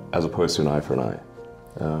as opposed to an eye for an eye.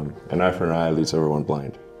 An eye for an eye leaves everyone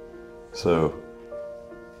blind. So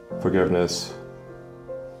forgiveness,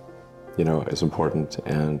 is important,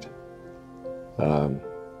 and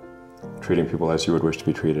treating people as you would wish to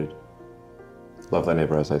be treated. Love thy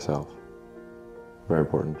neighbor as thyself. Very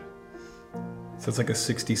important. So it's like a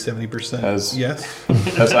 60-70% yes?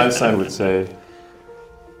 As Einstein would say,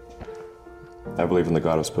 I believe in the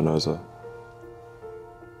God of Spinoza.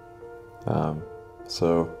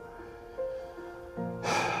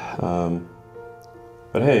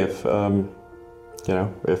 But hey, if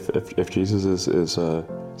Jesus is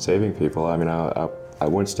saving people, I mean, I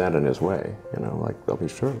wouldn't stand in his way. I'll be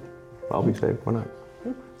sure, I'll be saved. Why not?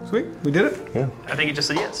 Sweet, we did it. Yeah. I think he just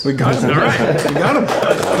said yes. We got him. All right, we got him. We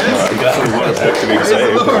got him. What a heck to be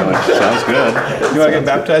saved. Sounds good. You want to get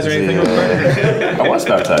baptized or anything? I was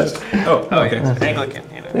baptized. Oh, okay. Anglican.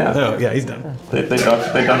 Yeah. Oh, yeah, he's done. They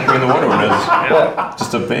dunked me in the water when I was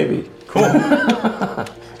just a baby. Cool.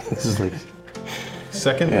 This is like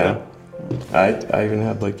second. Yeah. I even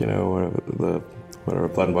had whatever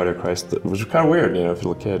blood and body of Christ, which was kind of weird. If you're a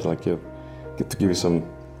little kid, you get to give you some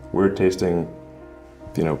weird tasting,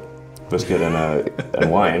 biscuit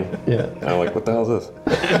and wine. Yeah. And I'm like, what the hell is this?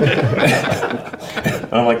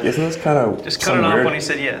 And I'm like, isn't this kind of just cut it off when he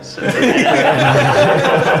said yes? I'm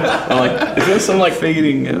like, isn't this some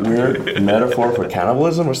weird metaphor for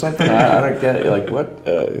cannibalism or something? I don't get it. What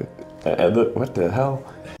the hell?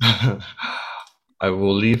 I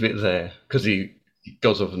will leave it there, because he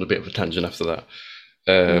goes off on a bit of a tangent after that.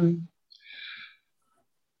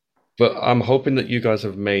 But I'm hoping that you guys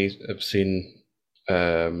have seen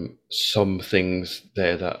some things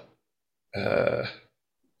there that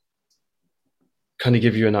kind of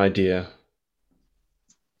give you an idea.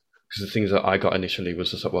 Because the things that I got initially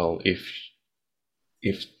was just like, well, if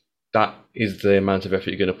that is the amount of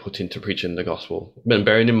effort you're going to put into preaching the gospel, but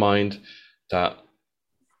bearing in mind that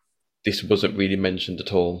this wasn't really mentioned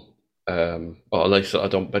at all, or at least I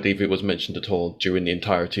don't believe it was mentioned at all during the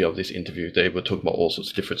entirety of this interview. They were talking about all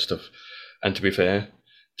sorts of different stuff. And to be fair,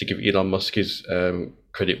 to give Elon Musk his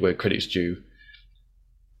credit where credit's due,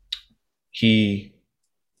 he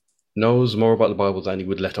knows more about the Bible than he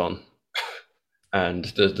would let on. And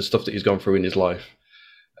the stuff that he's gone through in his life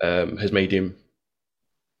has made him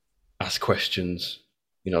ask questions,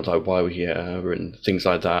 like why we're here and things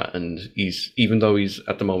like that. And even though he's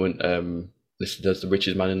at the moment listed as the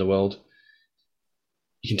richest man in the world,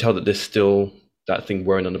 you can tell that there's still that thing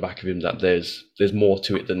growing on the back of him, that there's more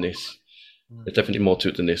to it than this. There's definitely more to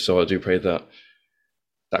it than this. So I do pray that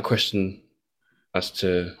that question as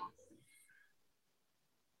to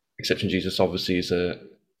accepting Jesus obviously is a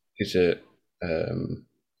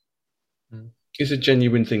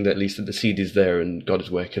genuine thing, that at least that the seed is there and God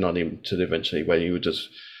is working on him to eventually where he would just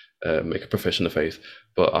make a profession of faith.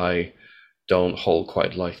 But I don't hold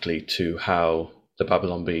quite likely to how the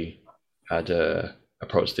Babylon Bee had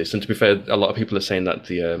approached this. And to be fair, a lot of people are saying that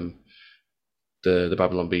the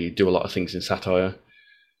Babylon Bee do a lot of things in satire,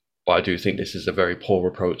 but I do think this is a very poor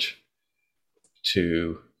approach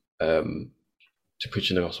to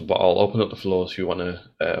preaching the gospel. But I'll open up the floor if you want to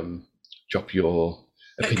drop your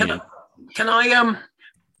opinion. Can I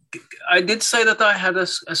I did say that I had a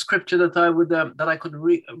scripture that I would that I could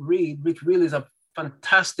read, which really is a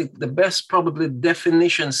fantastic, the best probably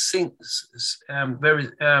definition, very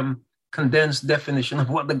condensed definition of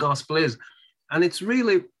what the gospel is, and it's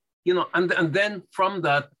really, you know, and then from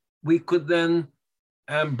that we could then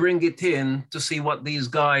bring it in to see what these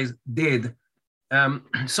guys did.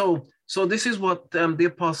 So this is what the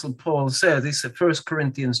Apostle Paul says. It's 1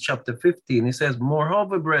 Corinthians chapter 15. He says,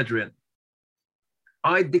 "Moreover, brethren,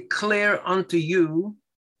 I declare unto you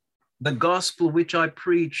the gospel which I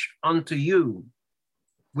preach unto you,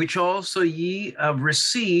 which also ye have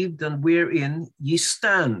received, and wherein ye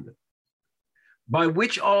stand, by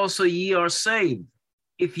which also ye are saved,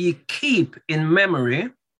 if ye keep in memory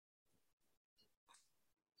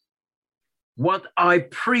what I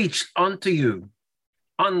preached unto you,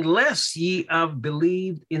 unless ye have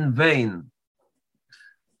believed in vain.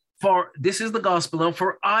 For this is the gospel now,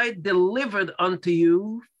 for I delivered unto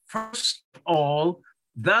you first of all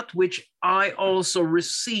that which I also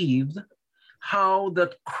received, how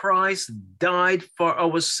that Christ died for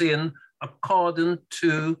our sin according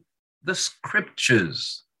to the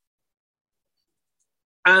scriptures,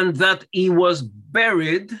 and that he was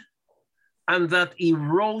buried, and that he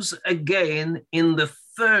rose again in the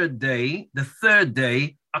third day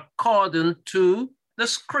according to the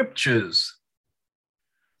scriptures,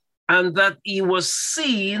 and that he was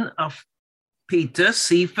seen of Peter,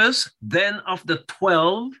 Cephas, then of the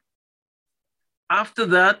 12. After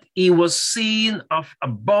that, he was seen of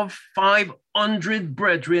above 500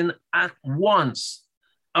 brethren at once,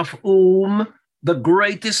 of whom the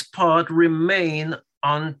greatest part remain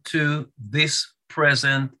unto this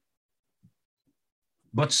present,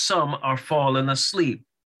 but some are fallen asleep.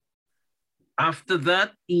 After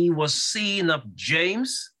that, he was seen of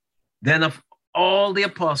James, then of all the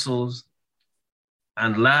apostles,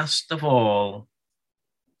 and last of all,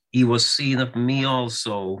 he was seen of me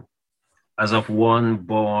also, as of one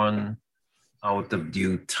born out of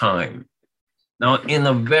due time." Now, in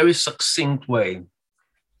a very succinct way,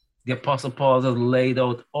 the Apostle Paul has laid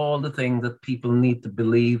out all the things that people need to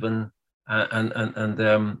believe and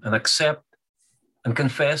accept and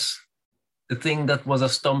confess, the thing that was a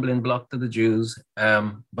stumbling block to the Jews.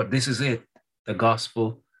 But this is it, the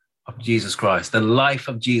gospel of Jesus Christ, the life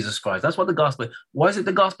of Jesus Christ. That's what the gospel is. Why is it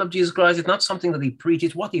the gospel of Jesus Christ? It's not something that he preached,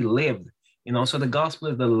 it's what he lived. You know, so the gospel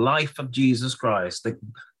is the life of Jesus Christ, the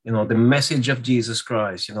message of Jesus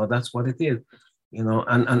Christ. You know, that's what it is. You know,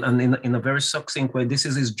 and in a very succinct way, this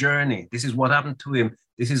is his journey. This is what happened to him.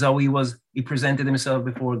 This is how he presented himself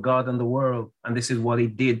before God and the world. And this is what he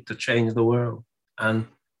did to change the world. And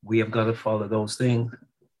we have got to follow those things.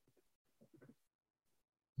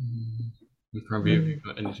 Probably, have you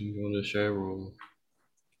got anything you want to share? Or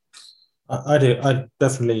I do. I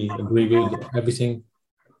definitely agree with everything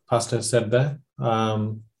Pastor said there.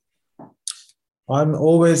 I'm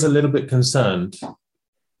always a little bit concerned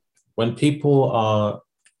when people are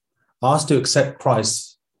asked to accept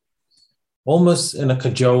Christ almost in a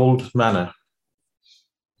cajoled manner.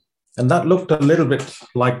 And that looked a little bit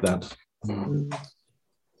like that.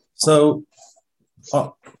 So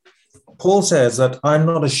Paul says that I'm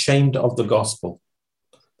not ashamed of the gospel.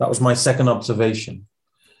 That was my second observation.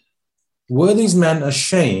 Were these men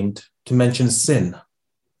ashamed to mention sin?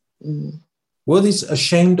 Were these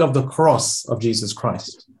ashamed of the cross of Jesus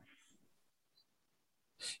Christ?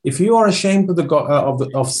 If you are ashamed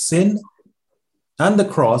of sin and the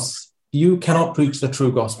cross, you cannot preach the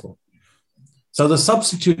true gospel. So the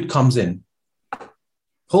substitute comes in.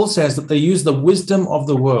 Paul says that they use the wisdom of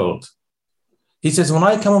the world. He says, when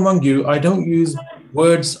I come among you, I don't use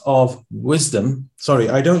words of wisdom. Sorry,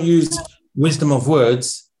 I don't use wisdom of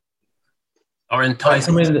words. Or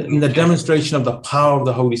enticement. In the demonstration of the power of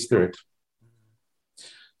the Holy Spirit.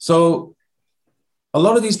 So a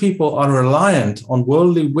lot of these people are reliant on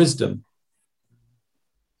worldly wisdom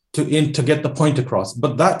to get the point across.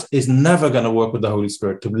 But that is never going to work with the Holy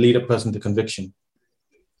Spirit to lead a person to conviction.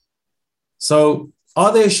 So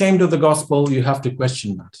are they ashamed of the gospel? You have to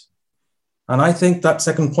question that. And I think that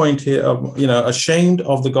second point here of, ashamed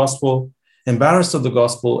of the gospel, embarrassed of the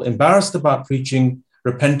gospel, embarrassed about preaching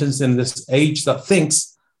repentance in this age that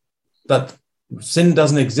thinks that sin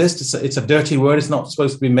doesn't exist. It's a dirty word. It's not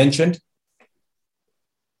supposed to be mentioned.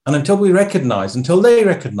 And until they recognize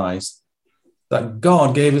that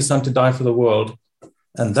God gave his son to die for the world,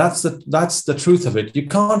 and that's the truth of it. You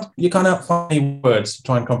cannot find any words to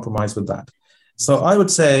try and compromise with that. So I would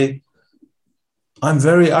say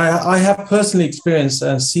I have personally experienced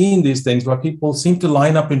and seen these things where people seem to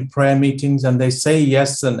line up in prayer meetings and they say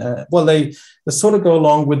yes, and they sort of go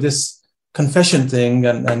along with this confession thing,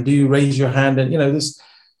 and do you raise your hand, and this,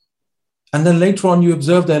 and then later on you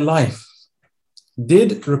observe their life.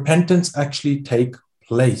 Did repentance actually take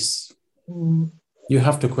place? You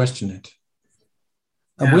have to question it.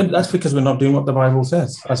 And that's because we're not doing what the Bible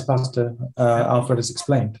says, as Pastor Alfred has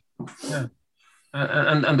explained. Yeah.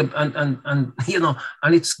 And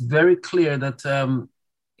it's very clear that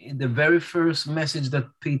the very first message that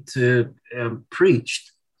Peter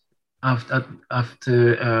preached after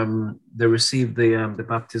they received the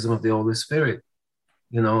baptism of the Holy Spirit,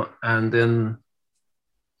 and then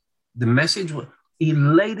the message, he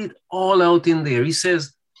laid it all out in there. He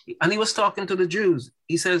says, and he was talking to the Jews.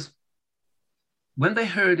 He says, when they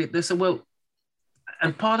heard it, they said, well,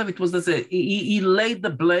 and part of it was that he laid the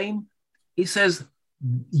blame. He says,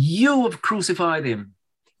 you have crucified him.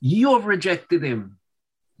 You have rejected him.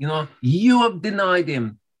 You have denied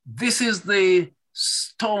him. This is the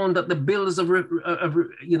stone that the builders have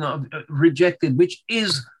rejected, which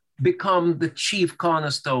is become the chief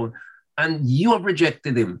cornerstone. And you have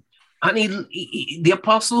rejected him. And the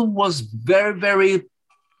apostle was very, very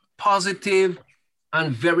positive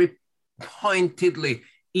and very pointedly.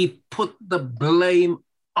 He put the blame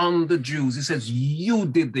on the Jews. He says, you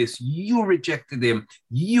did this, you rejected him,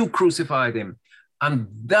 you crucified him. And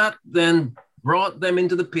that then brought them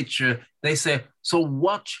into the picture. They say, so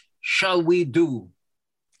what shall we do?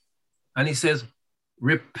 And he says,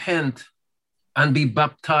 repent and be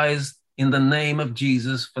baptized in the name of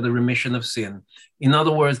Jesus for the remission of sin. In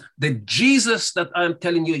other words, the Jesus that I'm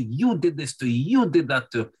telling you, you did this to, you did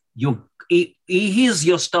that to, he is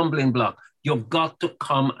your stumbling block. You've got to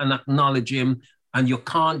come and acknowledge him, and you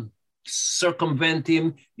can't circumvent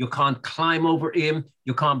him. You can't climb over him.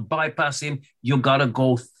 You can't bypass him. You got to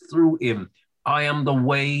go through him. I am the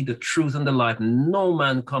way, the truth, and the life. No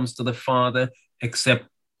man comes to the Father except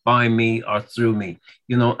by me or through me.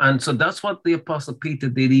 And so that's what the Apostle Peter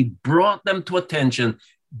did. He brought them to attention.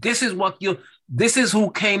 This is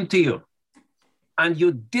who came to you. And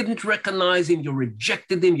you didn't recognize him. You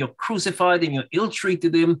rejected him. You crucified him. You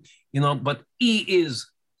ill-treated him. But he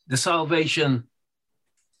is the salvation,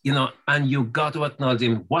 and you got to acknowledge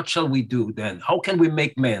him. What shall we do then? How can we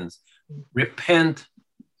make amends? Repent,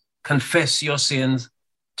 confess your sins,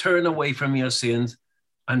 turn away from your sins,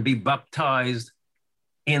 and be baptized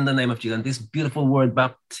in the name of Jesus. And this beautiful word,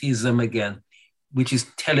 baptism again, which is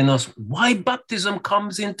telling us why baptism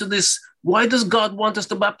comes into this. Why does God want us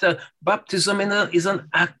to baptize? Baptism is an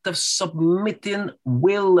act of submitting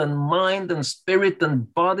will and mind and spirit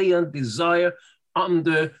and body and desire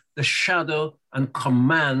under the shadow and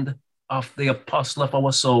command of the apostle of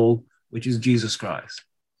our soul, which is Jesus Christ.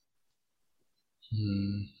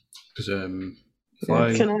 Can I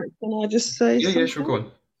just say something? Yeah, sure, go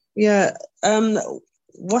on. Yeah,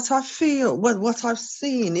 what I feel, what I've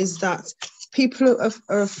seen is that people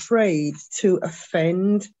are afraid to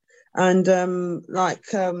offend. And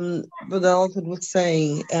Brother Alfred was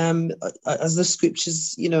saying, as the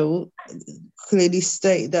scriptures, clearly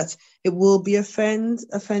state that it will be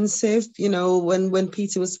offensive. When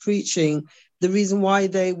Peter was preaching, the reason why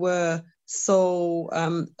they were so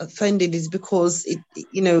offended is because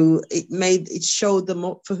it showed them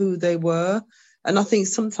up for who they were. And I think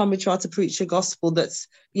sometimes we try to preach a gospel that's,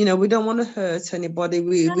 we don't want to hurt anybody.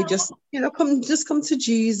 We just, come to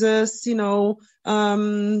Jesus,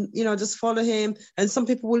 just follow him. And some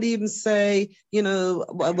people will even say,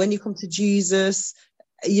 when you come to Jesus,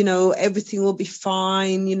 everything will be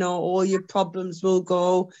fine, all your problems will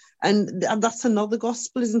go. And that's another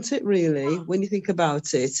gospel, isn't it, really, when you think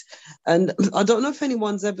about it? And I don't know if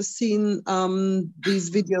anyone's ever seen these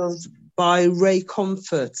videos by Ray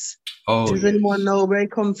Comfort. Does anyone know Ray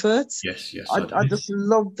Comfort? Yes. I just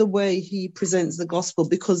love the way he presents the gospel,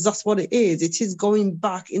 because that's what it is. It is going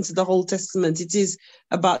back into the Old Testament. It is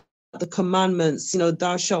about the commandments,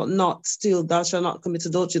 thou shalt not steal, thou shalt not commit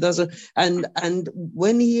adultery. And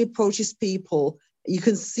when he approaches people, you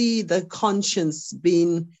can see the conscience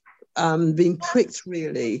being pricked,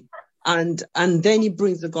 really. And then he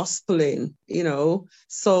brings the gospel in, you know.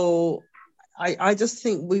 So I just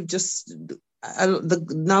think we've just,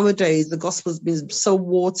 nowadays, the gospel's been so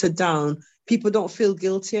watered down. People don't feel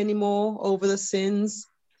guilty anymore over the sins,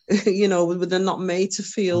 you know, they're not made to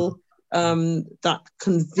feel that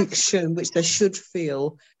conviction, which they should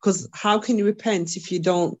feel. Because how can you repent if you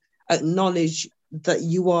don't acknowledge that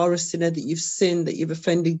you are a sinner, that you've sinned, that you've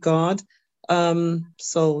offended God?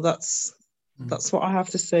 So that's what I have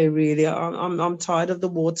to say, really. I'm tired of the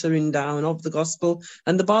watering down of the gospel.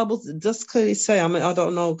 And the Bible does clearly say, I mean, I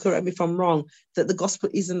don't know, correct me if I'm wrong, that the gospel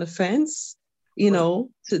is an offense, you know,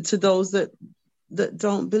 to those that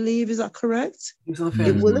don't believe. Is that correct? It's an It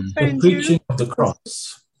offense. will The offend preaching you. of the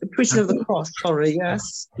cross. The preaching of the cross, sorry,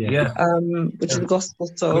 yes. Yeah. Which is the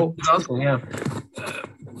gospel. So The gospel, yeah.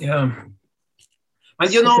 Yeah.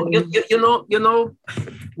 And you know,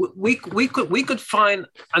 we could find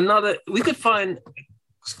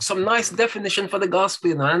some nice definition for the gospel,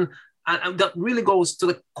 you know, and that really goes to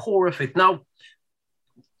the core of it. Now,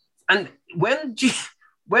 and when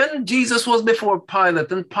Jesus was before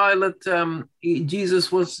Pilate, and Pilate,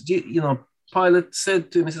 Jesus was, you know, Pilate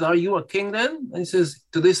said to him, he says, "Are you a king then?" And he says,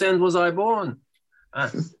 "To this end was I born.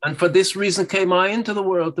 And for this reason came I into the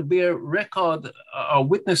world, to bear record or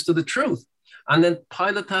witness to the truth." And then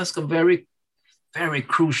Pilate asked a very, very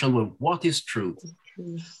crucial one: what is truth?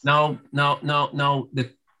 Now, the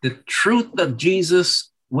truth that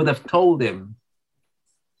Jesus would have told him,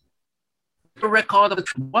 the record of the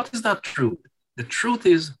truth. What is that truth? The truth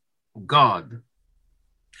is God.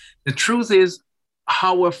 The truth is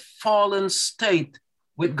our fallen state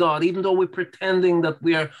with God, even though we're pretending that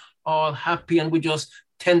we are all happy and we're just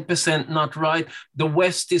 10% not right. The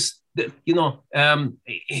West is, you know,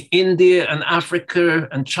 India and Africa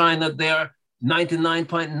and China, they're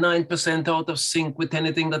 99.9% out of sync with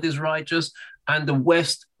anything that is righteous. And the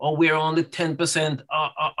West, we're only 10%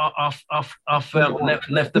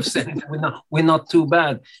 left of sync. We're not too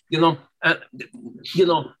bad, you know.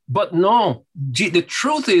 But no, the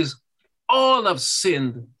truth is, all have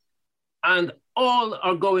sinned and all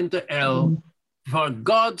are going to hell. For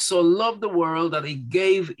God so loved the world that he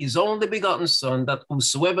gave his only begotten Son, that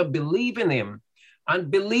whosoever believe in him, and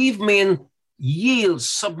believe mean yield,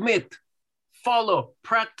 submit, follow,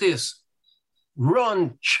 practice,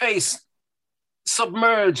 run, chase,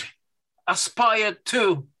 submerge, aspire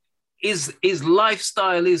to his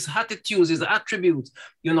lifestyle, his attitudes, his attributes,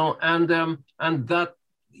 you know, and that,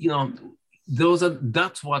 you know,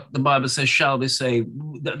 that's what the Bible says shall be saved.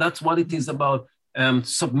 That's what it is about.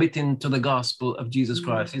 Submitting to the gospel of Jesus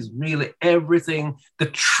Christ is really everything, the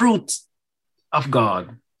truth of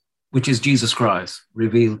God, which is Jesus Christ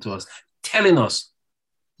revealed to us, telling us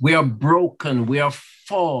we are broken, we are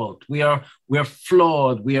fault, we are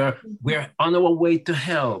flawed, we're on our way to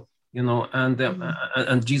hell, you know,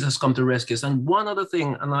 and Jesus come to rescue us. And one other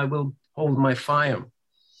thing, and I will hold my fire.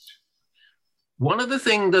 One other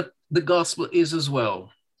thing that the gospel is as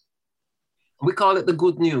well, we call it the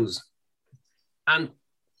good news. And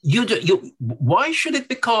why should it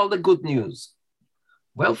be called the good news?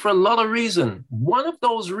 Well, for a lot of reasons. One of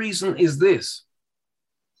those reasons is this.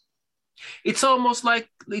 It's almost like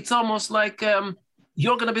I'm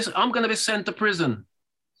gonna be sent to prison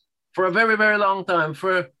for a very, very long time.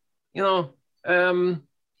 For 50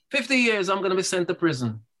 years, I'm gonna be sent to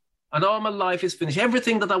prison, and all my life is finished.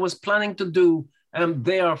 Everything that I was planning to do,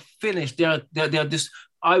 they are finished. They are this.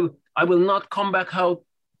 I will not come back out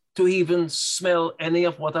to even smell any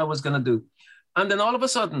of what I was going to do. And then all of a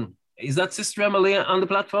sudden, is that Sister Emily on the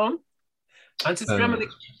platform? And Sister Emily,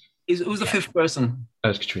 who's the fifth person?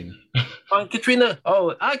 That's Katrina. And Katrina,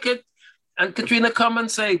 and Katrina come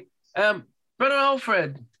and say, Brother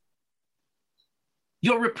Alfred,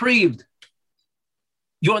 you're reprieved.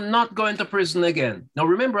 You're not going to prison again. Now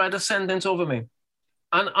remember, I had a sentence over me.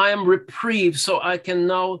 And I am reprieved, so I can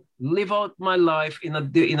now live out my life in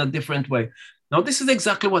a different way. Now, this is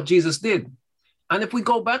exactly what Jesus did. And if we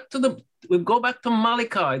go back to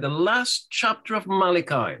Malachi, the last chapter of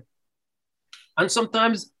Malachi, and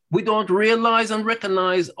sometimes we don't realize and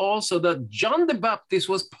recognize also that John the Baptist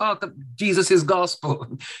was part of Jesus's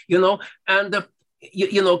gospel, you know, and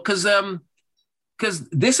because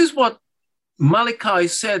this is what Malachi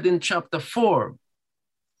said in chapter 4.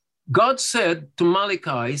 God said to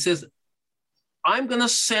Malachi, he says, I'm going to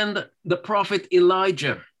send the prophet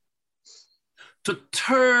Elijah to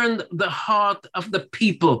turn the heart of the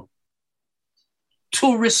people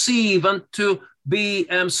to receive and to be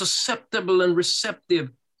susceptible and receptive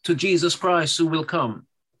to Jesus Christ who will come.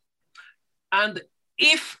 And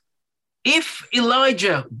if If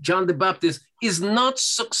Elijah, John the Baptist, is not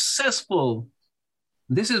successful,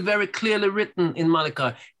 this is very clearly written in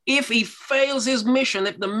Malachi. If he fails his mission,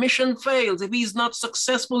 if the mission fails, if he's not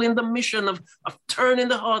successful in the mission of turning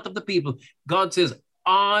the heart of the people, God says,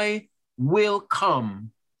 I will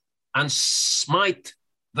come and smite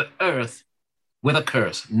the earth with a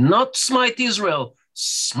curse. Not smite Israel,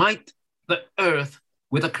 smite the earth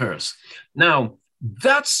with a curse. Now,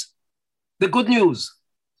 that's the good news.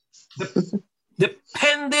 The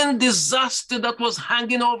pending disaster that was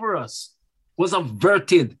hanging over us was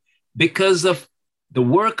averted because of the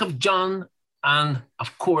work of John and,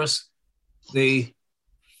 of course, the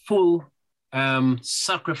full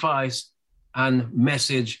sacrifice and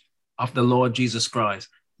message of the Lord Jesus Christ.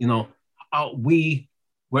 You know, we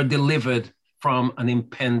were delivered from an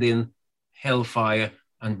impending hellfire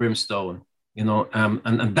and brimstone, you know,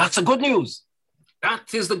 and that's the good news.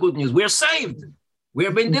 That is the good news. We're saved. We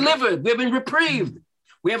have been delivered. We have been reprieved.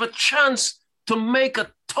 We have a chance to make a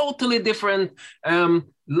totally different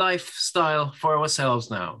lifestyle for ourselves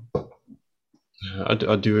now.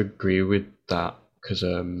 I do agree with that, because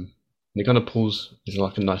it kind of pulls, it's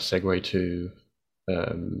like a nice segue to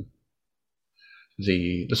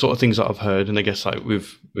the sort of things that I've heard. And I guess like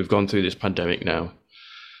we've gone through this pandemic now.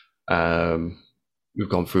 We've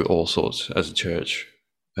gone through all sorts as a church.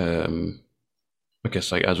 I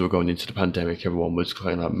guess like as we're going into the pandemic, everyone was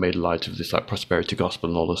kind of made light of this like prosperity gospel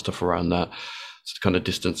and all the stuff around that, to kind of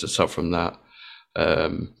distance itself from that.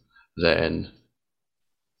 Then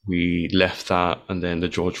we left that, and then the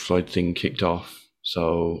George Floyd thing kicked off.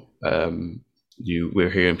 So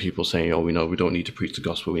we're hearing people saying, "Oh, we know we don't need to preach the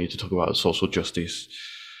gospel. We need to talk about social justice."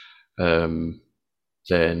 Then,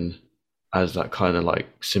 as that kind of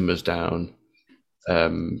like simmers down,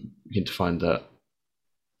 you begin to find that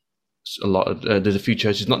a lot of there's a few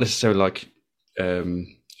churches, not necessarily like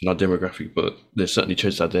in our demographic, but there's certainly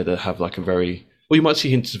churches out there that have like a very, well, you might see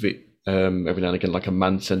hints of it every now and again, like a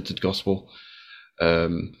man-centered gospel.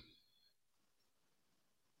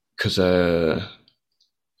 Because I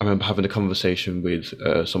remember having a conversation with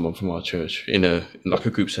someone from our church in a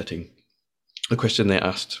group setting. The question they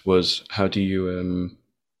asked was, how would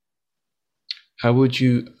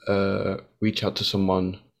you reach out to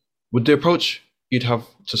someone? Would the approach you'd have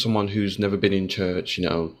to someone who's never been in church, you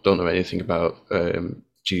know, don't know anything about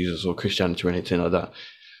Jesus or Christianity or anything like that,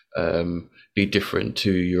 be different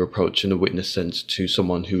to your approach in a witness sense to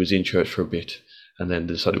someone who was in church for a bit and then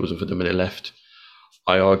decided it wasn't for them and they left?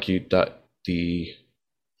 I argued that the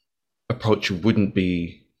approach wouldn't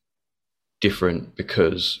be different,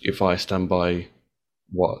 because if I stand by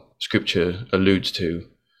what Scripture alludes to,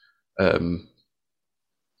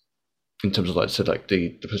 in terms of, like I said, like the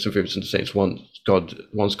perseverance of the saints, once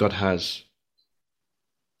God has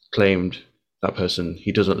claimed that person,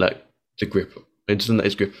 he doesn't let his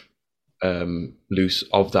grip loose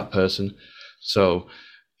of that person. So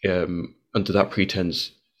under that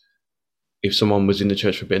pretense, if someone was in the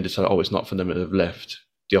church for a bit and decided, oh, it's not for them and have left,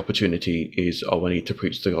 the opportunity is, oh, I need to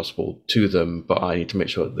preach the gospel to them, but I need to make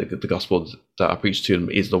sure that the gospel that I preach to them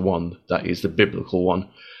is the one that is the biblical one.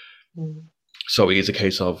 Mm. So it is a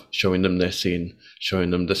case of showing them their sin,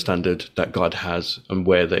 showing them the standard that God has and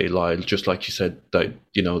where they lie. Just like you said, that,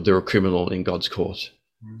 you know, they're a criminal in God's court,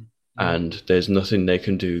 and there's nothing they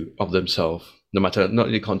can do of themselves. No matter,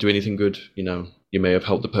 you can't do anything good. You know, you may have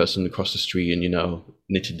helped the person across the street and, you know,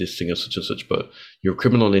 knitted this thing or such and such, but you're a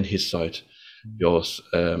criminal in his sight. Your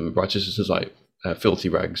righteousness is like filthy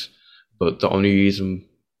rags. But the only reason,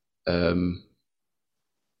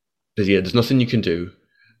 there's nothing you can do.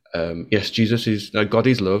 Yes, Jesus is, God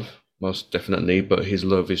is love, most definitely, but his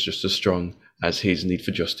love is just as strong as his need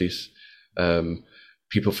for justice.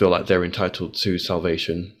 People feel like they're entitled to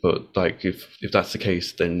salvation, but like if that's the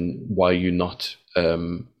case, then why are you not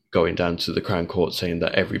going down to the Crown Court saying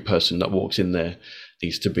that every person that walks in there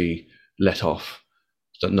needs to be let off?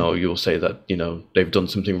 That no, you'll say that, you know, they've done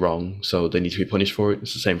something wrong, so they need to be punished for it.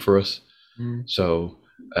 It's the same for us. So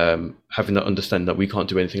having that understanding that we can't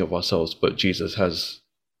do anything of ourselves, but Jesus has,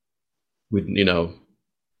 you know,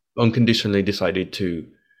 unconditionally decided to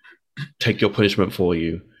take your punishment for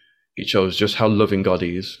you. It shows just how loving God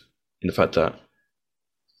is in the fact that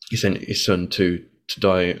he sent his son to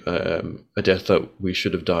die a death that we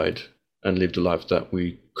should have died and lived a life that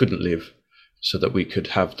we couldn't live, so that we could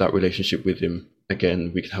have that relationship with him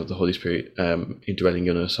again. We can have the Holy Spirit indwelling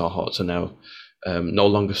in us. Our hearts are now no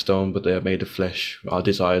longer stone, but they are made of flesh. Our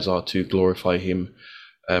desires are to glorify him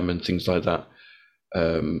and things like that.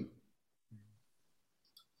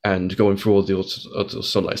 And going through all the other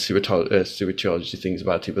sort of like spirituality things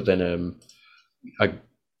about it, but then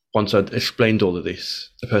once I'd explained all of this,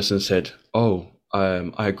 the person said, "Oh,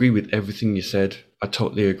 I agree with everything you said. I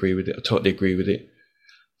totally agree with it. I totally agree with it.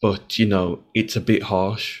 But, you know, it's a bit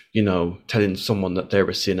harsh, you know, telling someone that they're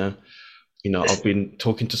a sinner. You know, I've been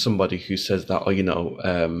talking to somebody who says that, oh, you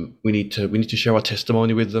know, we need to share our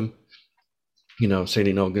testimony with them. You know, saying,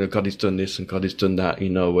 you know, God has done this and God has done that, you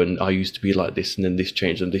know, and I used to be like this and then this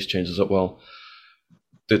changed and this changed." I was like, well,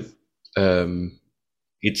 there's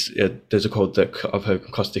a quote that I've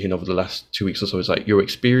heard Costa over the last 2 weeks or so. It's like, your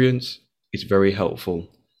experience is very helpful,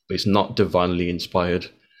 but it's not divinely inspired.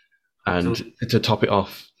 And to top it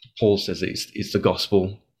off, Paul says it's the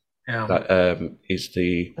gospel that is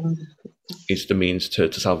the means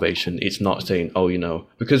to salvation. It's not saying, oh, you know,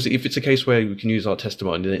 because if it's a case where we can use our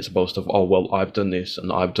testimony, then it's a boast of, oh, well, I've done this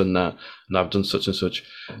and I've done that and I've done such and such.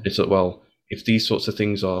 It's like, well, if these sorts of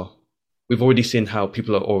things we've already seen how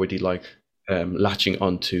people are already like latching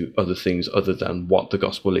onto other things other than what the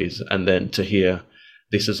gospel is, and then to hear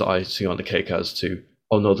this as icing on the cake as to,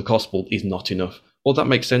 oh no, the gospel is not enough. Well, that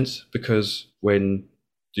makes sense, because when,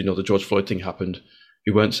 you know, the George Floyd thing happened,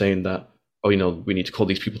 we weren't saying that, oh, you know, we need to call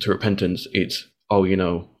these people to repentance. It's, oh, you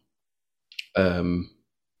know,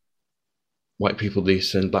 white people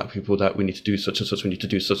this and black people that, we need to do such and such, we need to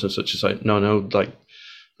do such and such. It's like, no, like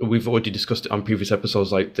we've already discussed it on previous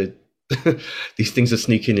episodes, like these things are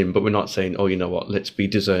sneaking in, but we're not saying, oh, you know what, let's be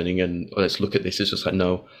discerning and let's look at this. It's just like,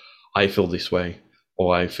 no, I feel this way,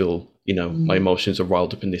 or I feel, you know, my emotions are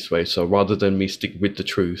riled up in this way. So rather than me stick with the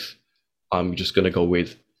truth, I'm just going to go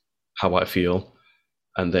with how I feel.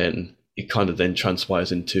 And then it kind of then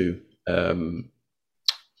transpires into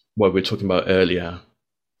what we were talking about earlier,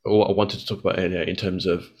 or what I wanted to talk about earlier, in terms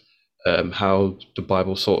of how the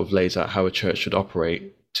Bible sort of lays out how a church should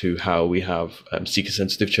operate, to how we have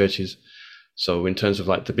seeker-sensitive churches. So in terms of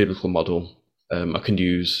like the biblical model, I can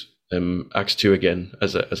use Acts 2 again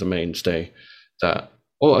as a mainstay. That,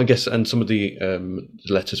 oh, I guess, and some of the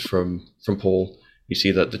letters from Paul, you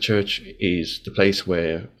see that the church is the place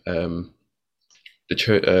where the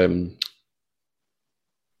church,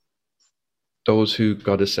 those who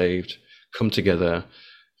God has saved, come together,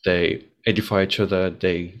 they edify each other,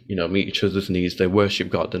 they, you know, meet each other's needs, they worship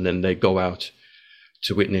God, and then they go out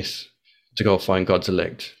to witness, to go find God's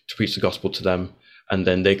elect, to preach the gospel to them, and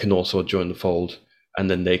then they can also join the fold, and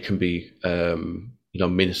then they can be you know,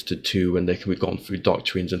 ministered to, and they can be gone through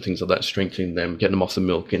doctrines and things like that, strengthening them, getting them off the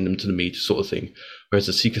milk, getting them to the meat, sort of thing. Whereas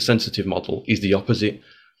the seeker-sensitive model is the opposite,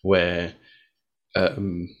 where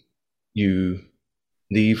you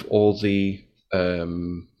leave all the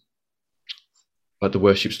like the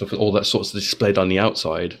worship stuff, all that sorts of displayed on the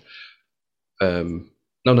outside.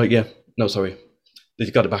 Sorry. They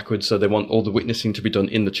got it backwards. So they want all the witnessing to be done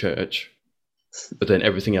in the church, but then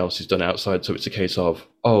everything else is done outside. So it's a case of,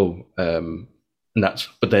 and that's,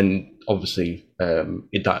 but then obviously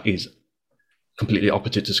that is completely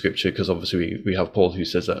opposite to scripture, because obviously we have Paul who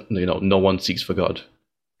says that, you know, no one seeks for God,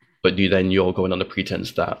 but you're going on the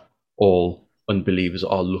pretense that all unbelievers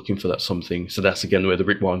are looking for that something. So that's again where the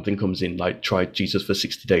Rick Warren thing comes in, like, try Jesus for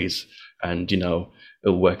 60 days and, you know,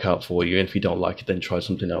 it'll work out for you. And if you don't like it, then try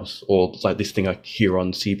something else. Or like this thing I hear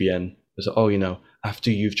on CBN is, oh, you know,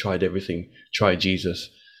 after you've tried everything, try Jesus.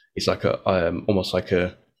 It's like almost like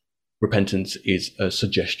a repentance is a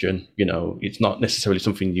suggestion. You know, it's not necessarily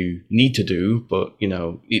something you need to do, but, you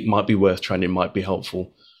know, it might be worth trying. It might be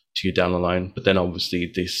helpful to you down the line. But then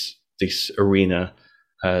obviously this arena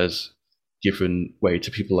has given way to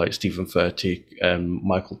people like Stephen Furtick,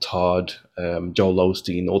 Michael Todd, Joel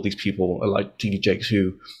Osteen, all these people like T.D. Jakes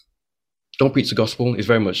who don't preach the gospel. It's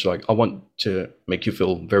very much like, I want to make you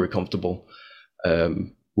feel very comfortable. We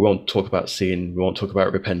won't talk about sin. We won't talk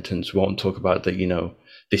about repentance. We won't talk about that, you know,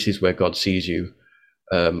 this is where God sees you.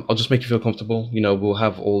 I'll just make you feel comfortable. You know, we'll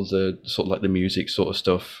have all the sort of like the music sort of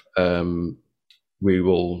stuff. We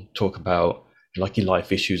will talk about like your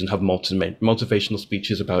life issues and have motivational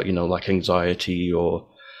speeches about, you know, like anxiety or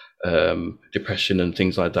depression and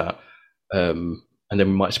things like that. And then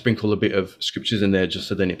we might sprinkle a bit of scriptures in there just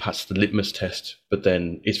so then it passes the litmus test. But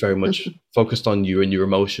then it's very much focused on you and your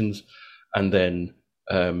emotions. And then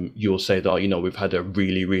you'll say that, you know, we've had a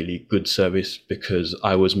really, really good service because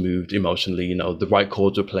I was moved emotionally, you know, the right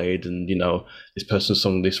chords were played and, you know, this person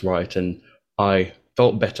sung this right and I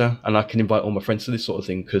felt better, and I can invite all my friends to this sort of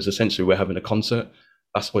thing because essentially we're having a concert.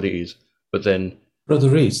 That's what it is. But then, Brother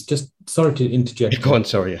Rees, just sorry to interject. Go on,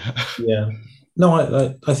 sorry. Yeah.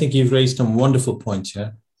 No, I think you've raised some wonderful points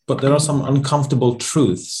here, but there are some uncomfortable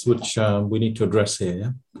truths which we need to address here.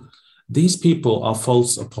 Yeah? These people are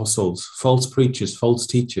false apostles, false preachers, false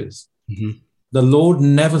teachers. Mm-hmm. The Lord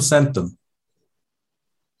never sent them.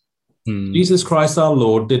 Jesus Christ our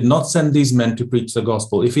Lord did not send these men to preach the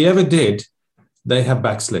gospel. If he ever did, they have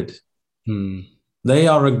backslid. They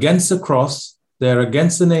are against the cross. They're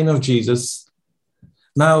against the name of Jesus.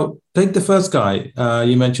 Now, take the first guy.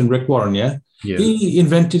 You mentioned Rick Warren, yeah? He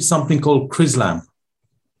invented something called Chrislam.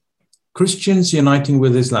 Christians uniting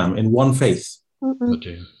with Islam in one faith.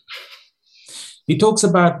 He talks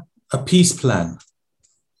about a peace plan.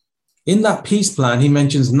 In that peace plan, he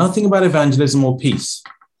mentions nothing about evangelism or peace.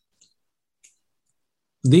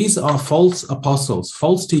 These are false apostles,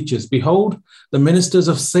 false teachers. Behold, the ministers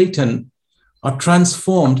of Satan are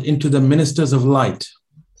transformed into the ministers of light.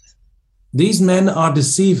 These men are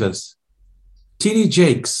deceivers. T.D.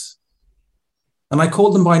 Jakes, and I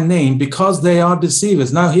call them by name because they are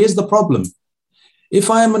deceivers. Now, here's the problem. If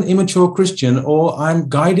I am an immature Christian or I'm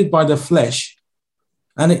guided by the flesh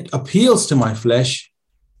and it appeals to my flesh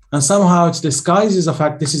and somehow it disguises the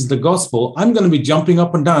fact this is the gospel, I'm going to be jumping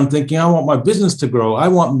up and down thinking, I want my business to grow. I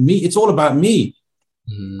want me. It's all about me.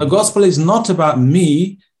 The gospel is not about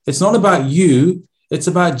me. It's not about you. It's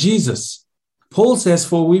about Jesus. Paul says,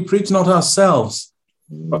 for we preach not ourselves,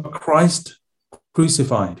 but Christ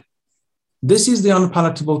crucified. This is the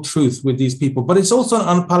unpalatable truth with these people, but it's also an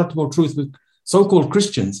unpalatable truth with so-called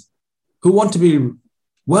Christians who want to be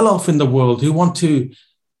well off in the world, who want to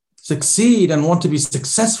succeed and want to be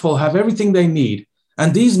successful, have everything they need.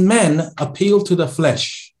 And these men appeal to the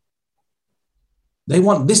flesh.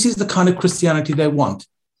 This is the kind of Christianity they want.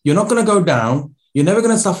 You're not going to go down. You're never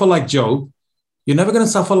going to suffer like Job. You're never going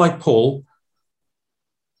to suffer like Paul,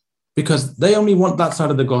 because they only want that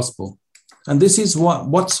side of the gospel. And this is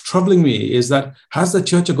what's troubling me, is that has the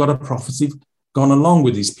Church of God of Prophecy gone along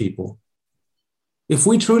with these people? If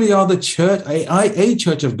we truly are the church, a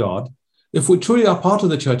church of God, if we truly are part of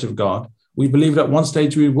the Church of God, we believed at one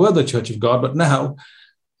stage we were the Church of God, but now,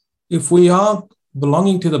 if we are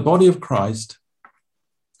belonging to the body of Christ,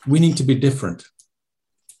 we need to be different.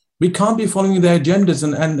 We can't be following their agendas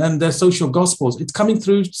and their social gospels. It's coming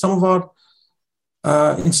through some of our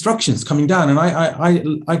instructions coming down, and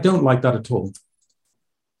I don't like that at all.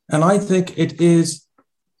 And I think it is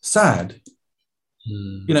sad.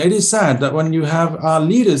 It is sad that when you have our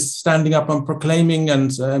leaders standing up and proclaiming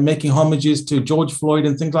and making homages to George Floyd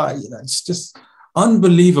and things like that, it's just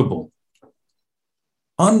unbelievable.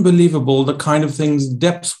 Unbelievable the kind of things,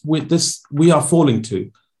 depths with this we are falling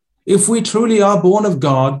to. If we truly are born of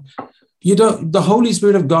God, the Holy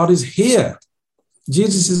Spirit of God is here.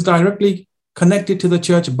 Jesus is directly connected to the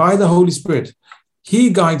church by the Holy Spirit.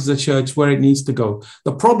 He guides the church where it needs to go.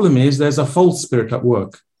 The problem is there's a false spirit at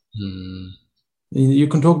work. You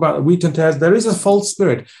can talk about wheat and tares. There is a false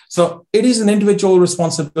spirit. So it is an individual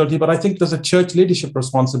responsibility, but I think there's a church leadership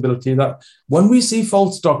responsibility that when we see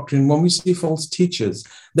false doctrine, when we see false teachers,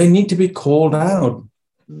 they need to be called out.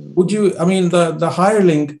 The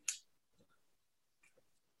hireling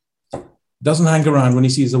doesn't hang around when he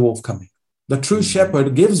sees a wolf coming. The true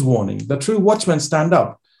shepherd gives warning. The true watchmen stand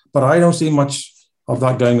up. But I don't see much of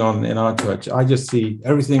that going on in our church. I just see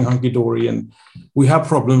everything hunky-dory, and we have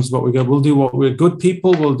problems, but we'll do what we're good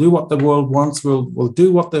people. We'll do what the world wants. We'll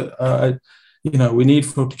do what we need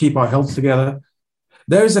to keep our health together.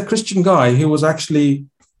 There is a Christian guy who was actually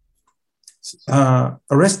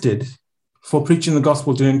arrested for preaching the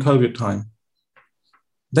gospel during COVID time.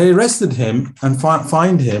 They arrested him and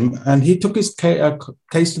fined him, and he took his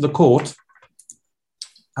case to the court,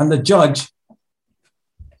 and the judge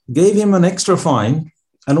gave him an extra fine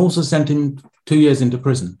and also sent him 2 years into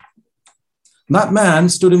prison. That man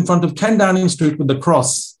stood in front of 10 Downing Street with the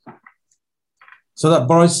cross so that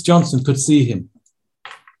Boris Johnson could see him,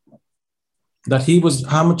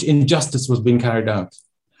 how much injustice was being carried out.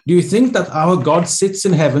 Do you think that our God sits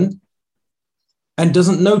in heaven and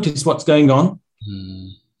doesn't notice what's going on?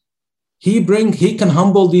 He can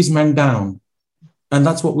humble these men down. And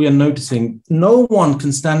that's what we are noticing. No one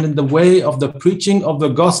can stand in the way of the preaching of the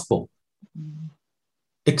gospel,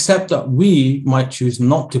 except that we might choose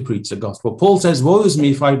not to preach the gospel. Paul says, woe is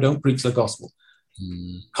me if I don't preach the gospel.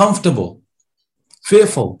 Comfortable,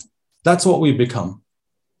 fearful. That's what we become.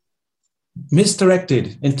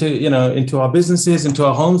 Misdirected into our businesses, into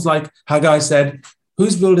our homes. Like Haggai said,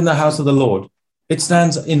 who's building the house of the Lord? It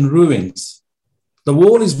stands in ruins. The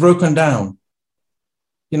wall is broken down.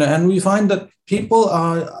 And we find that people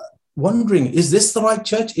are wondering, is this the right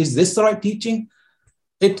church? Is this the right teaching?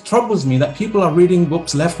 It troubles me that people are reading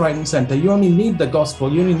books left, right, and center. You only need the gospel.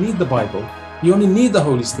 You only need the Bible. You only need the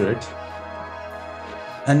Holy Spirit.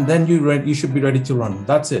 And then you should be ready to run.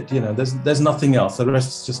 That's it. There's nothing else. The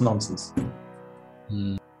rest is just nonsense.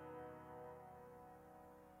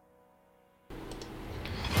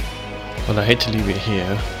 Well, I hate to leave it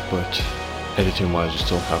here, but editing wise we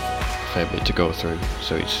still have a fair bit to go through,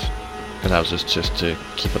 so it allows us just to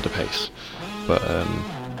keep up the pace. But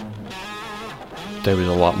there is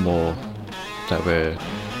a lot more that we're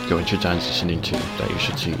going to transition into that you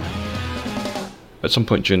should see at some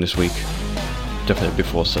point during this week, definitely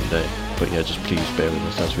before Sunday. But yeah, just please bear with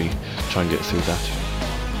us as we try and get through that.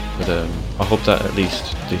 But I hope that at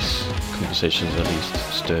least this conversation has at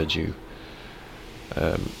least stirred you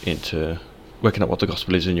into working out what the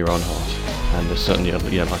gospel is in your own heart. And there's certainly,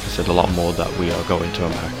 yeah, like I said, a lot more that we are going to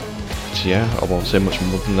unpack. So yeah, I won't say much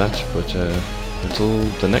more than that, but until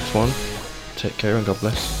the next one, take care and God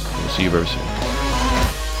bless. We'll see you very soon.